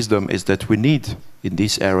think wisdom is that we need in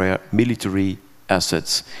this area military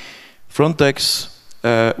assets. Frontex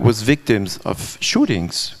was victims of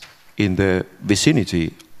shootings in the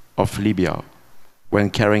vicinity of Libya when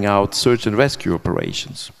carrying out search and rescue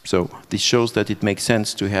operations. So this shows that it makes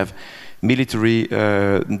sense to have military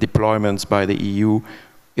deployments by the EU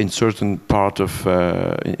in certain part of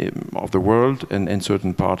the world and in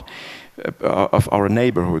certain part of our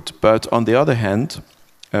neighborhood. But on the other hand,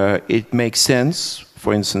 it makes sense,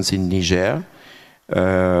 for instance, in Niger,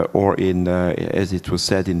 or in, as it was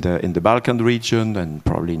said, in the Balkan region and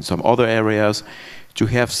probably in some other areas, to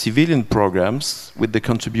have civilian programs with the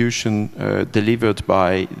contribution delivered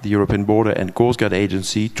by the European Border and Coast Guard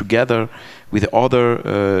Agency together with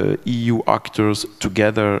other EU actors,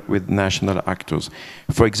 together with national actors.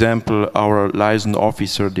 For example, our liaison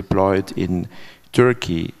officer deployed in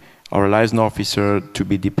Turkey, our liaison officer to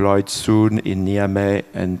be deployed soon in Niamey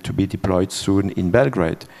and to be deployed soon in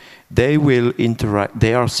Belgrade. They will interact,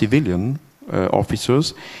 they are civilian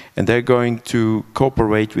officers, and they're going to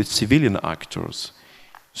cooperate with civilian actors.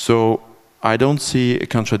 So I don't see a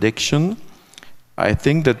contradiction. I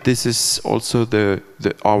think that this is also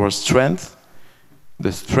our strength,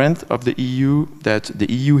 the strength of the EU, that the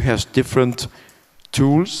EU has different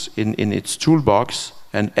tools in its toolbox,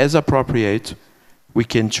 and as appropriate, we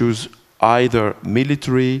can choose either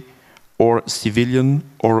military or civilian,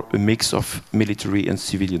 or a mix of military and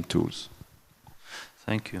civilian tools.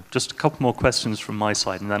 Thank you. Just a couple more questions from my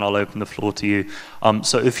side, and then I'll open the floor to you.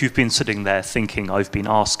 So if you've been sitting there thinking I've been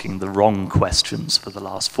asking the wrong questions for the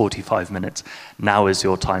last 45 minutes, now is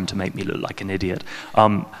your time to make me look like an idiot.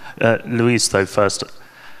 Luis, though, first.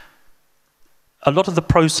 A lot of the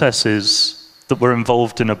processes that we're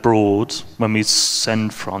involved in abroad, when we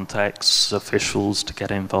send Frontex officials to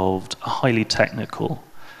get involved, are highly technical.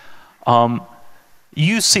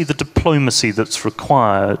 You see the diplomacy that's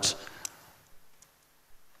required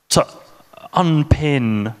to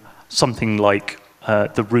unpin something like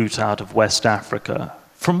the route out of West Africa.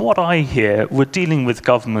 From what I hear, we're dealing with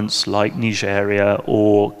governments like Nigeria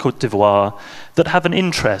or Côte d'Ivoire that have an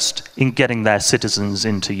interest in getting their citizens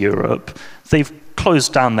into Europe. They've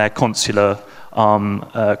closed down their consular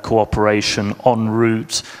cooperation en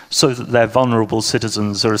route so that their vulnerable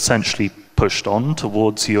citizens are essentially pushed on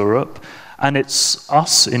towards Europe. And it's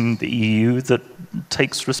us in the EU that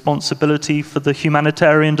takes responsibility for the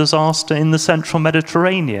humanitarian disaster in the central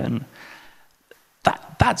Mediterranean.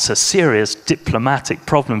 That's a serious diplomatic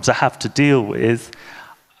problem to have to deal with.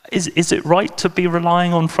 Is it right to be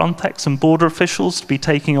relying on Frontex and border officials to be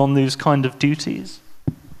taking on these kind of duties?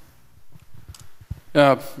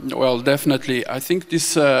 Well, definitely. I think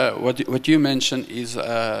this, what you mentioned is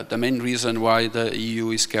the main reason why the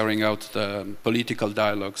EU is carrying out the political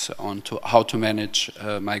dialogues on how to manage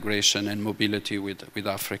migration and mobility with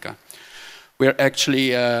Africa. We're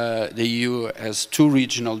actually, the EU has two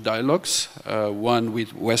regional dialogues, one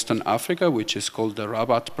with Western Africa, which is called the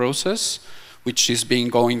Rabat process, which is being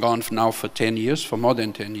going on now for 10 years, for more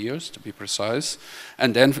than 10 years to be precise.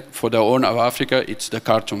 And then for the Horn of Africa, it's the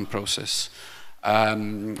Khartoum process.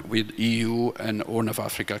 With EU and Horn of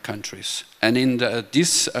Africa countries. And in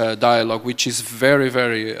this dialogue, which is very,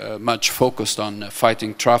 very much focused on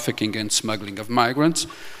fighting trafficking and smuggling of migrants,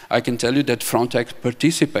 I can tell you that Frontex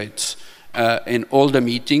participates in all the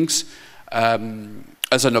meetings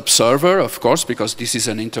as an observer, of course, because this is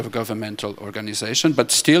an intergovernmental organization, but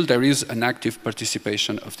still there is an active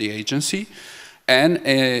participation of the agency. And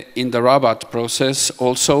in the Rabat process,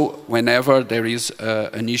 also, whenever there is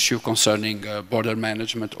an issue concerning border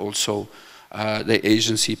management, also the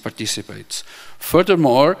agency participates.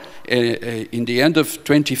 Furthermore, in the end of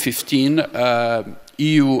 2015,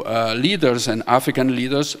 EU leaders and African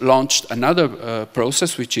leaders launched another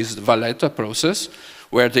process, which is the Valletta process,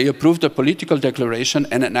 where they approved a political declaration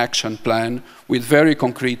and an action plan with very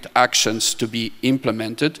concrete actions to be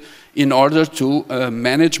implemented in order to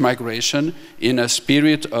manage migration in a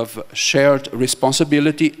spirit of shared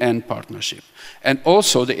responsibility and partnership. And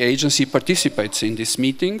also the agency participates in these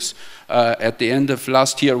meetings. At the end of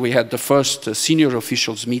last year, we had the first senior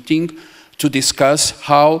officials meeting to discuss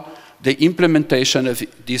how the implementation of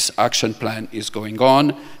this action plan is going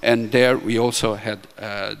on, and there we also had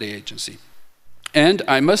the agency. And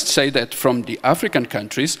I must say that from the African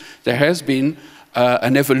countries, there has been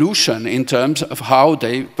an evolution in terms of how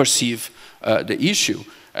they perceive the issue.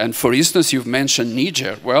 And for instance, you've mentioned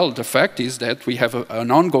Niger. Well, the fact is that we have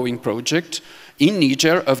an ongoing project in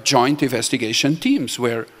Niger of joint investigation teams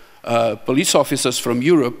where police officers from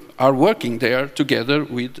Europe are working there together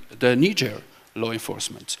with the Niger law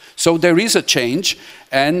enforcement. So there is a change,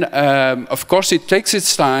 and of course it takes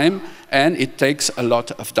its time and it takes a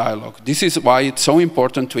lot of dialogue. This is why it's so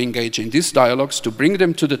important to engage in these dialogues, to bring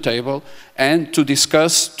them to the table and to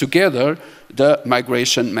discuss together the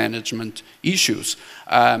migration management issues.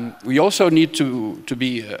 We also need to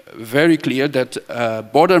be very clear that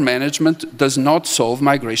border management does not solve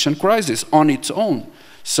migration crisis on its own.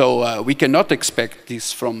 So we cannot expect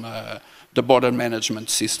this from the border management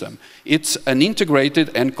system. It's an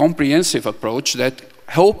integrated and comprehensive approach that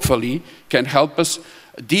hopefully can help us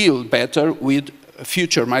deal better with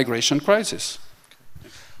future migration crisis.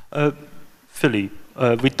 Philly,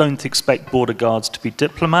 we don't expect border guards to be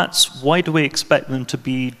diplomats. Why do we expect them to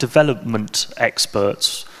be development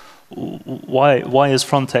experts? Why is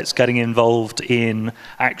Frontex getting involved in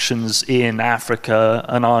actions in Africa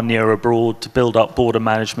and our near abroad to build up border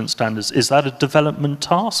management standards? Is that a development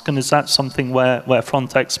task, and is that something where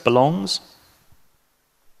Frontex belongs?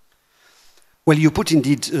 Well, you put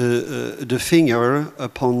indeed the finger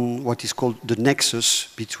upon what is called the nexus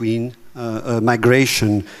between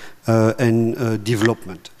migration and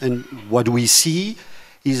development. And what we see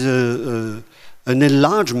is an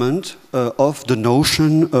enlargement of the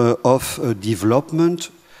notion of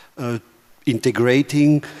development,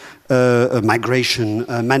 integrating migration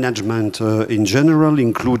management in general,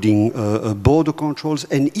 including border controls,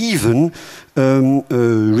 and even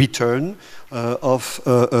return of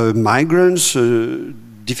migrants.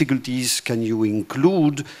 Difficulties can you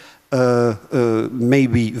include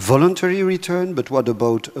maybe voluntary return, but what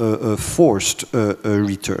about forced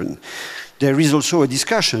return? There is also a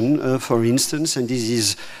discussion, for instance, and this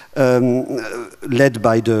is led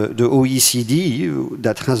by the OECD,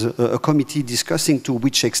 that has a committee discussing to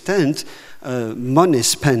which extent money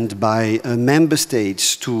spent by member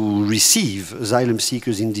states to receive asylum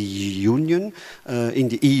seekers in the Union, in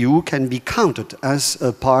the EU, can be counted as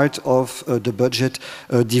a part of the budget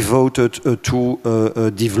devoted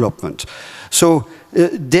to development. So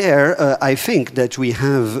I think that we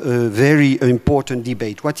have a very important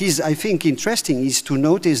debate. What is, I think, interesting is to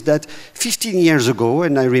notice that 15 years ago,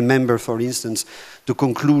 and I remember, for instance, the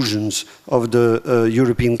conclusions of the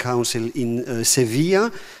European Council in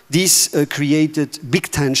Sevilla, this created big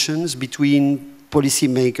tensions between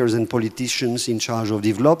policymakers and politicians in charge of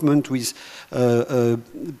development with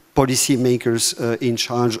policymakers in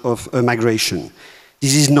charge of migration.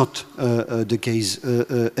 This is not the case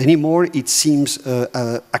anymore. It seems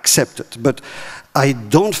accepted. But I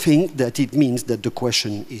don't think that it means that the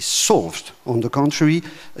question is solved. On the contrary,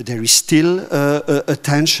 there is still a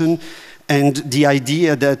tension. And the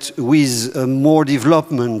idea that with more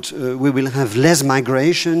development we will have less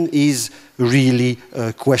migration is really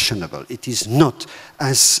questionable. It is not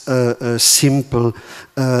as simple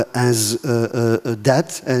as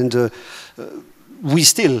that. And we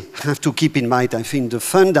still have to keep in mind, I think, the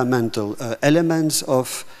fundamental elements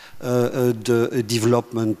of the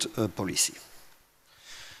development policy.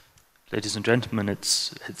 Ladies and gentlemen,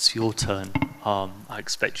 it's your turn. I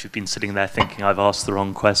expect you've been sitting there thinking I've asked the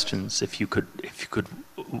wrong questions. If you could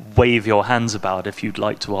wave your hands about if you'd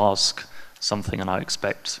like to ask something, and I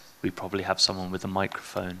expect we probably have someone with a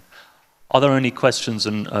microphone. Are there any questions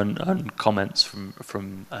and comments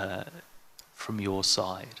from your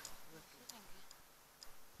side?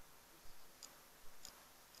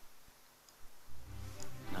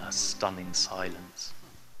 Stunning silence.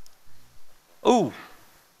 Oh,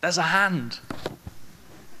 there's a hand.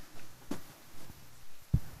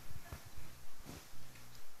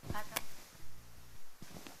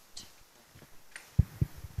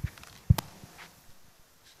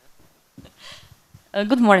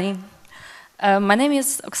 Good morning. My name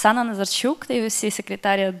is Oksana Nazarchuk, the UC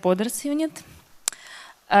Secretary at Borders Unit.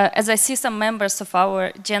 As I see some members of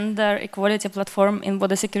our gender equality platform in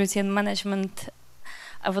border security and management,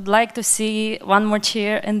 I would like to see one more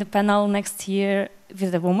chair in the panel next year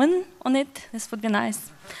with a woman on it. This would be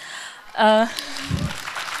nice.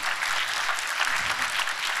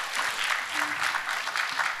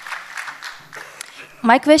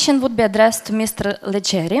 My question would be addressed to Mr.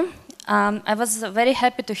 Leggeri. I was very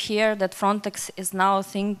happy to hear that Frontex is now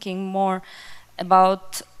thinking more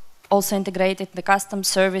about also integrating the customs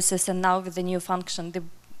services and now with the new function, the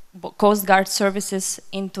Coast Guard services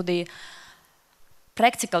into the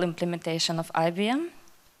practical implementation of IBM.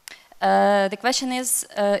 The question is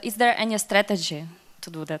there any strategy to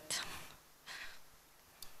do that?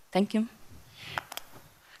 Thank you.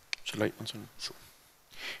 Shall I answer? Sure.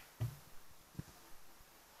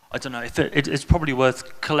 I don't know, it's probably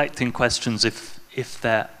worth collecting questions if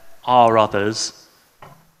there are others.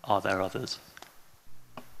 Are there others?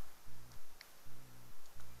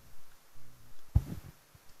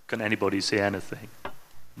 Can anybody see anything?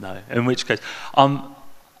 No. In which case,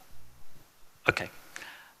 okay.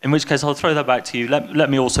 In which case, I'll throw that back to you. Let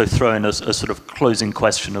me also throw in a sort of closing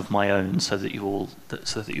question of my own, so that you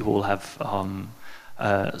all have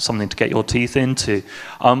something to get your teeth into.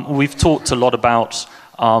 We've talked a lot about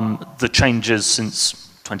the changes since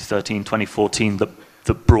 2013, 2014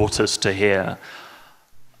 that brought us to here.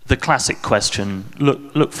 The classic question: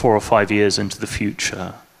 look 4 or 5 years into the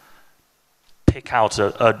future. Pick out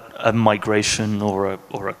a migration or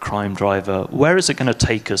a crime driver. Where is it going to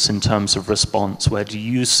take us in terms of response? Where do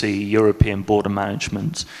you see European border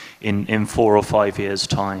management in 4 or 5 years'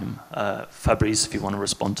 time? Fabrice, if you want to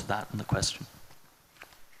respond to that and the question.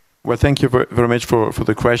 Well, thank you very much for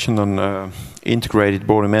the question on integrated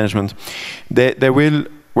border management.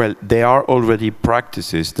 There are already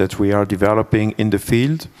practices that we are developing in the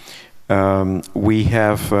field. We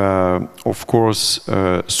have, of course,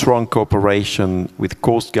 strong cooperation with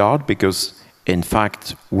Coast Guard, because, in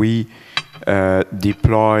fact, we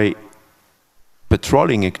deploy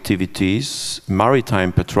patrolling activities,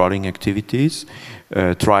 maritime patrolling activities.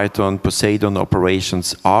 Triton, Poseidon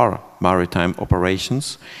operations are maritime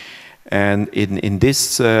operations. And in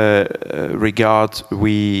this regard,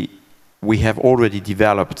 we have already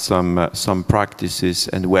developed some practices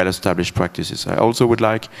and well-established practices. I also would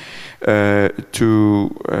like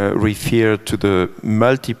to refer to the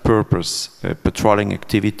multi-purpose patrolling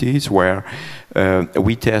activities, where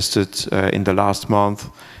we tested in the last month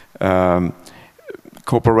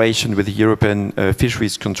cooperation with the European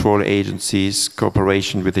Fisheries Control Agencies,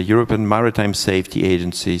 cooperation with the European Maritime Safety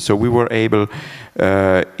Agency. So we were able,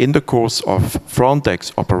 in the course of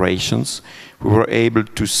Frontex operations, we were able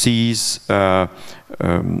to seize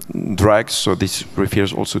drugs, so this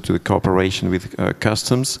refers also to the cooperation with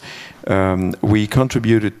customs. We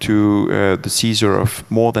contributed to the seizure of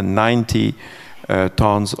more than 90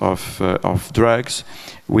 tons of drugs.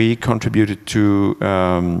 We contributed to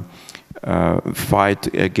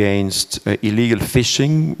fight against illegal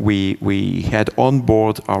fishing. We had on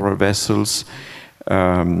board our vessels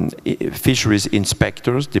fisheries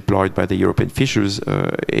inspectors deployed by the European Fisheries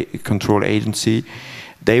Control Agency.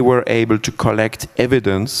 They were able to collect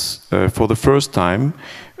evidence for the first time.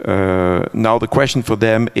 Now the question for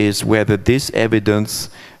them is whether this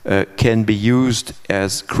evidence can be used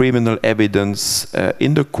as criminal evidence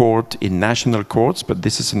in the court, in national courts, but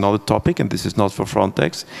this is another topic, and this is not for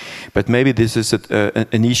Frontex. But maybe this is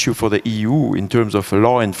an issue for the EU in terms of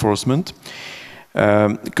law enforcement.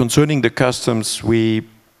 Concerning the customs, we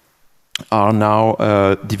are now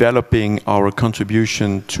developing our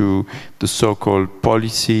contribution to the so-called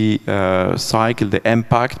policy cycle, the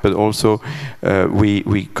impact, but also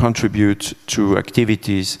we contribute to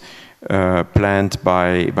activities planned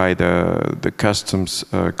by the Customs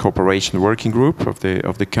Cooperation Working Group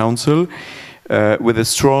of the Council, with a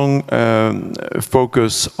strong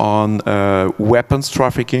focus on weapons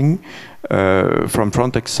trafficking from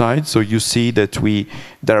Frontex side. So you see that we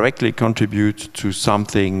directly contribute to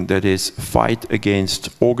something that is fight against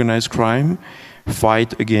organized crime,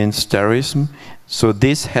 fight against terrorism. So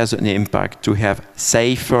this has an impact to have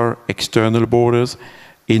safer external borders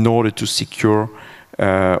in order to secure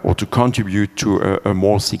or to contribute to a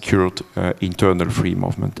more secured internal free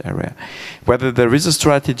movement area. Whether there is a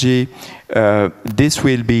strategy, this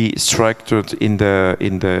will be structured in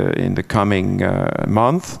the coming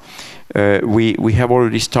month. We have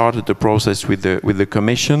already started the process with the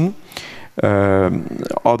Commission.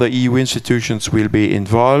 Other EU institutions will be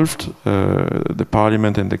involved, the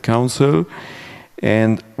Parliament and the Council.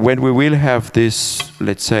 And when we will have this,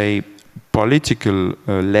 let's say, political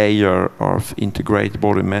layer of integrated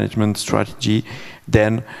border management strategy,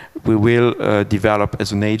 then we will develop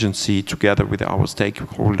as an agency, together with our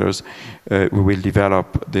stakeholders, we will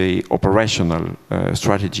develop the operational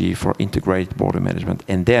strategy for integrated border management.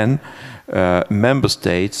 And then member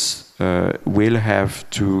states will have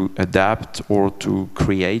to adapt or to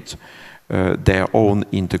create their own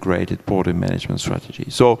integrated border management strategy.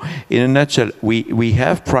 So in a nutshell, we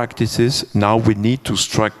have practices, now we need to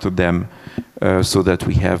structure them so that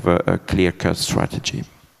we have a clear-cut strategy.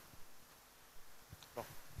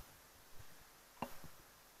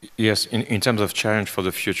 Yes, in terms of challenge for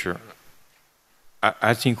the future,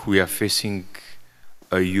 I think we are facing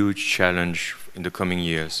a huge challenge in the coming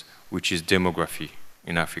years, which is demography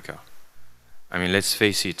in Africa. I mean, let's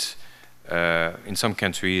face it, in some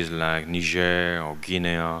countries like Niger or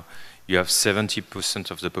Guinea, you have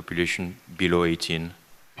 70% of the population below 18,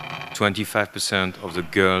 25% of the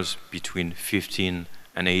girls between 15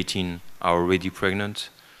 and 18 are already pregnant.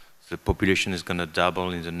 The population is going to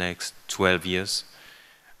double in the next 12 years.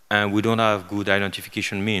 and we don't have good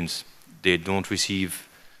identification means. They don't receive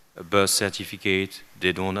a birth certificate,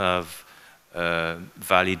 they don't have a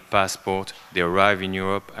valid passport, they arrive in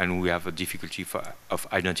Europe, and we have a difficulty of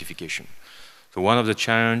identification. So one of the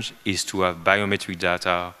challenges is to have biometric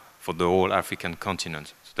data for the whole African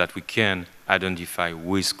continent, so that we can identify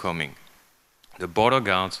who is coming. The border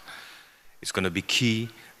guards, it's going to be key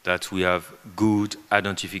that we have good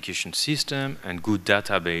identification system and good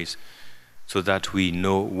database so that we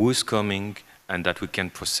know who is coming and that we can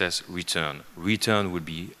process return. Return will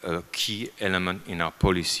be a key element in our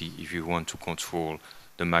policy if you want to control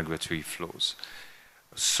the migratory flows.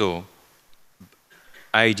 So,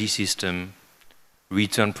 ID system,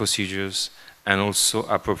 return procedures, and also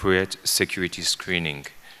appropriate security screening.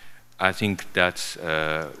 I think that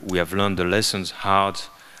we have learned the lessons hard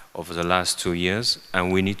over the last 2 years,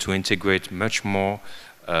 and we need to integrate much more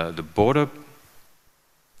the border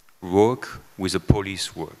work with the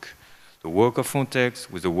police work, the work of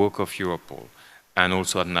Frontex with the work of Europol, and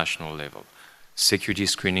also at national level. Security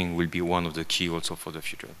screening will be one of the key also for the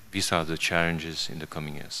future. These are the challenges in the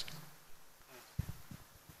coming years.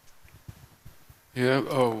 Yeah,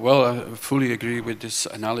 well, I fully agree with this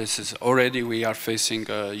analysis. Already we are facing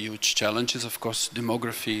huge challenges. Of course,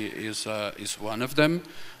 demography is one of them.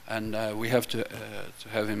 And we have to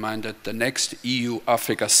have in mind that the next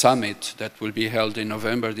EU-Africa summit that will be held in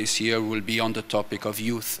November this year will be on the topic of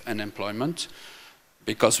youth and employment,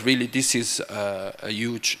 because really this is a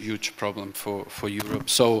huge, huge problem for Europe.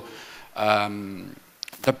 So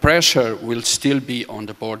the pressure will still be on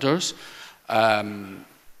the borders.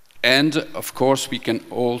 And of course, we can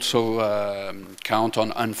also count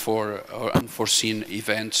on unforeseen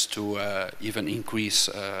events to even increase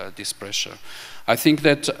this pressure. I think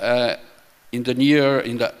that in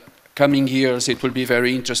the coming years, it will be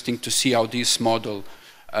very interesting to see how this model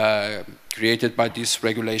created by this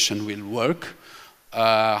regulation will work,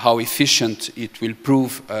 how efficient it will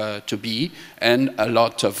prove to be, and a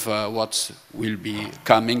lot of what will be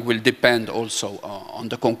coming will depend also on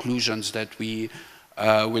the conclusions that we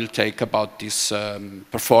will take about this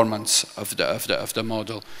performance of the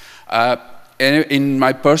model. In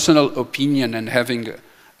my personal opinion, and having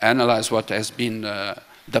analyzed what has been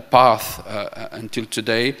the path until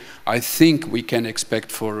today, I think we can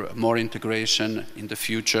expect for more integration in the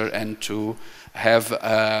future and to have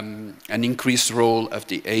an increased role of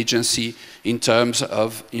the agency in terms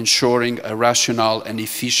of ensuring a rational and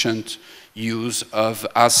efficient use of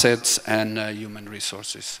assets and human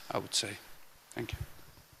resources, I would say. Thank you.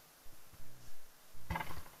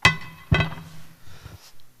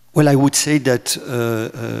 Well, I would say that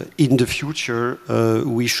in the future,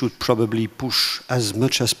 we should probably push as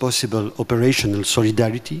much as possible operational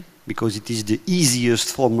solidarity, because it is the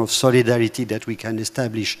easiest form of solidarity that we can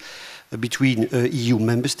establish between EU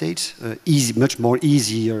member states, much more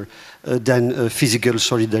easier than physical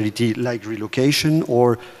solidarity like relocation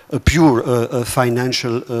or a pure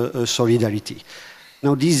financial solidarity.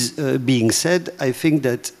 Now, this being said, I think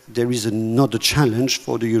that there is another challenge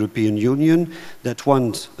for the European Union that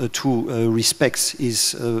one respects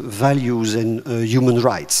its values and human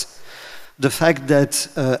rights. The fact that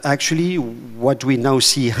actually what we now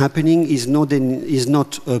see happening is not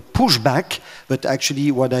a pushback, but actually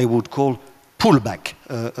what I would call pullback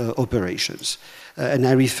operations. And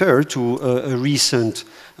I refer to a recent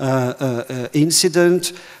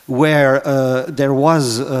incident where there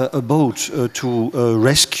was a boat to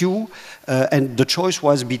rescue, and the choice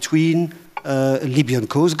was between Libyan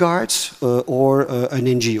Coast Guards or an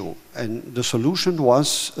NGO. And the solution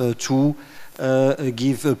was to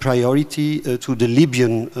give a priority to the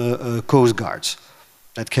Libyan Coast Guards.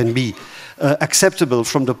 That can be acceptable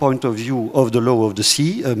from the point of view of the law of the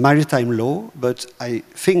sea, maritime law, but I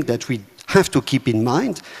think that we have to keep in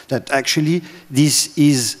mind that actually this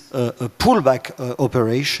is a pullback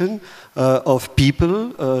operation of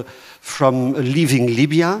people from leaving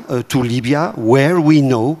Libya to Libya, where we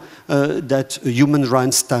know that human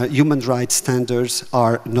rights standards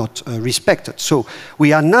are not respected. So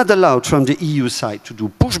we are not allowed from the EU side to do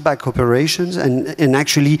pushback operations, and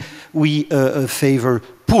actually we favor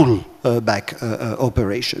pullback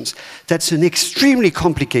operations. That's an extremely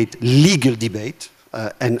complicated legal debate.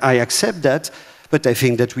 And I accept that, but I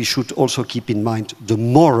think that we should also keep in mind the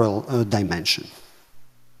moral dimension.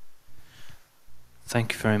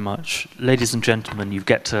 Thank you very much. Ladies and gentlemen, you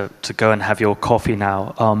get to go and have your coffee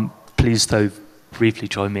now. Please, though, briefly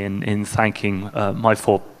join me in thanking my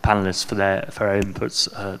four panelists for their inputs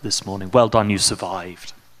this morning. Well done, you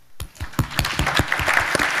survived.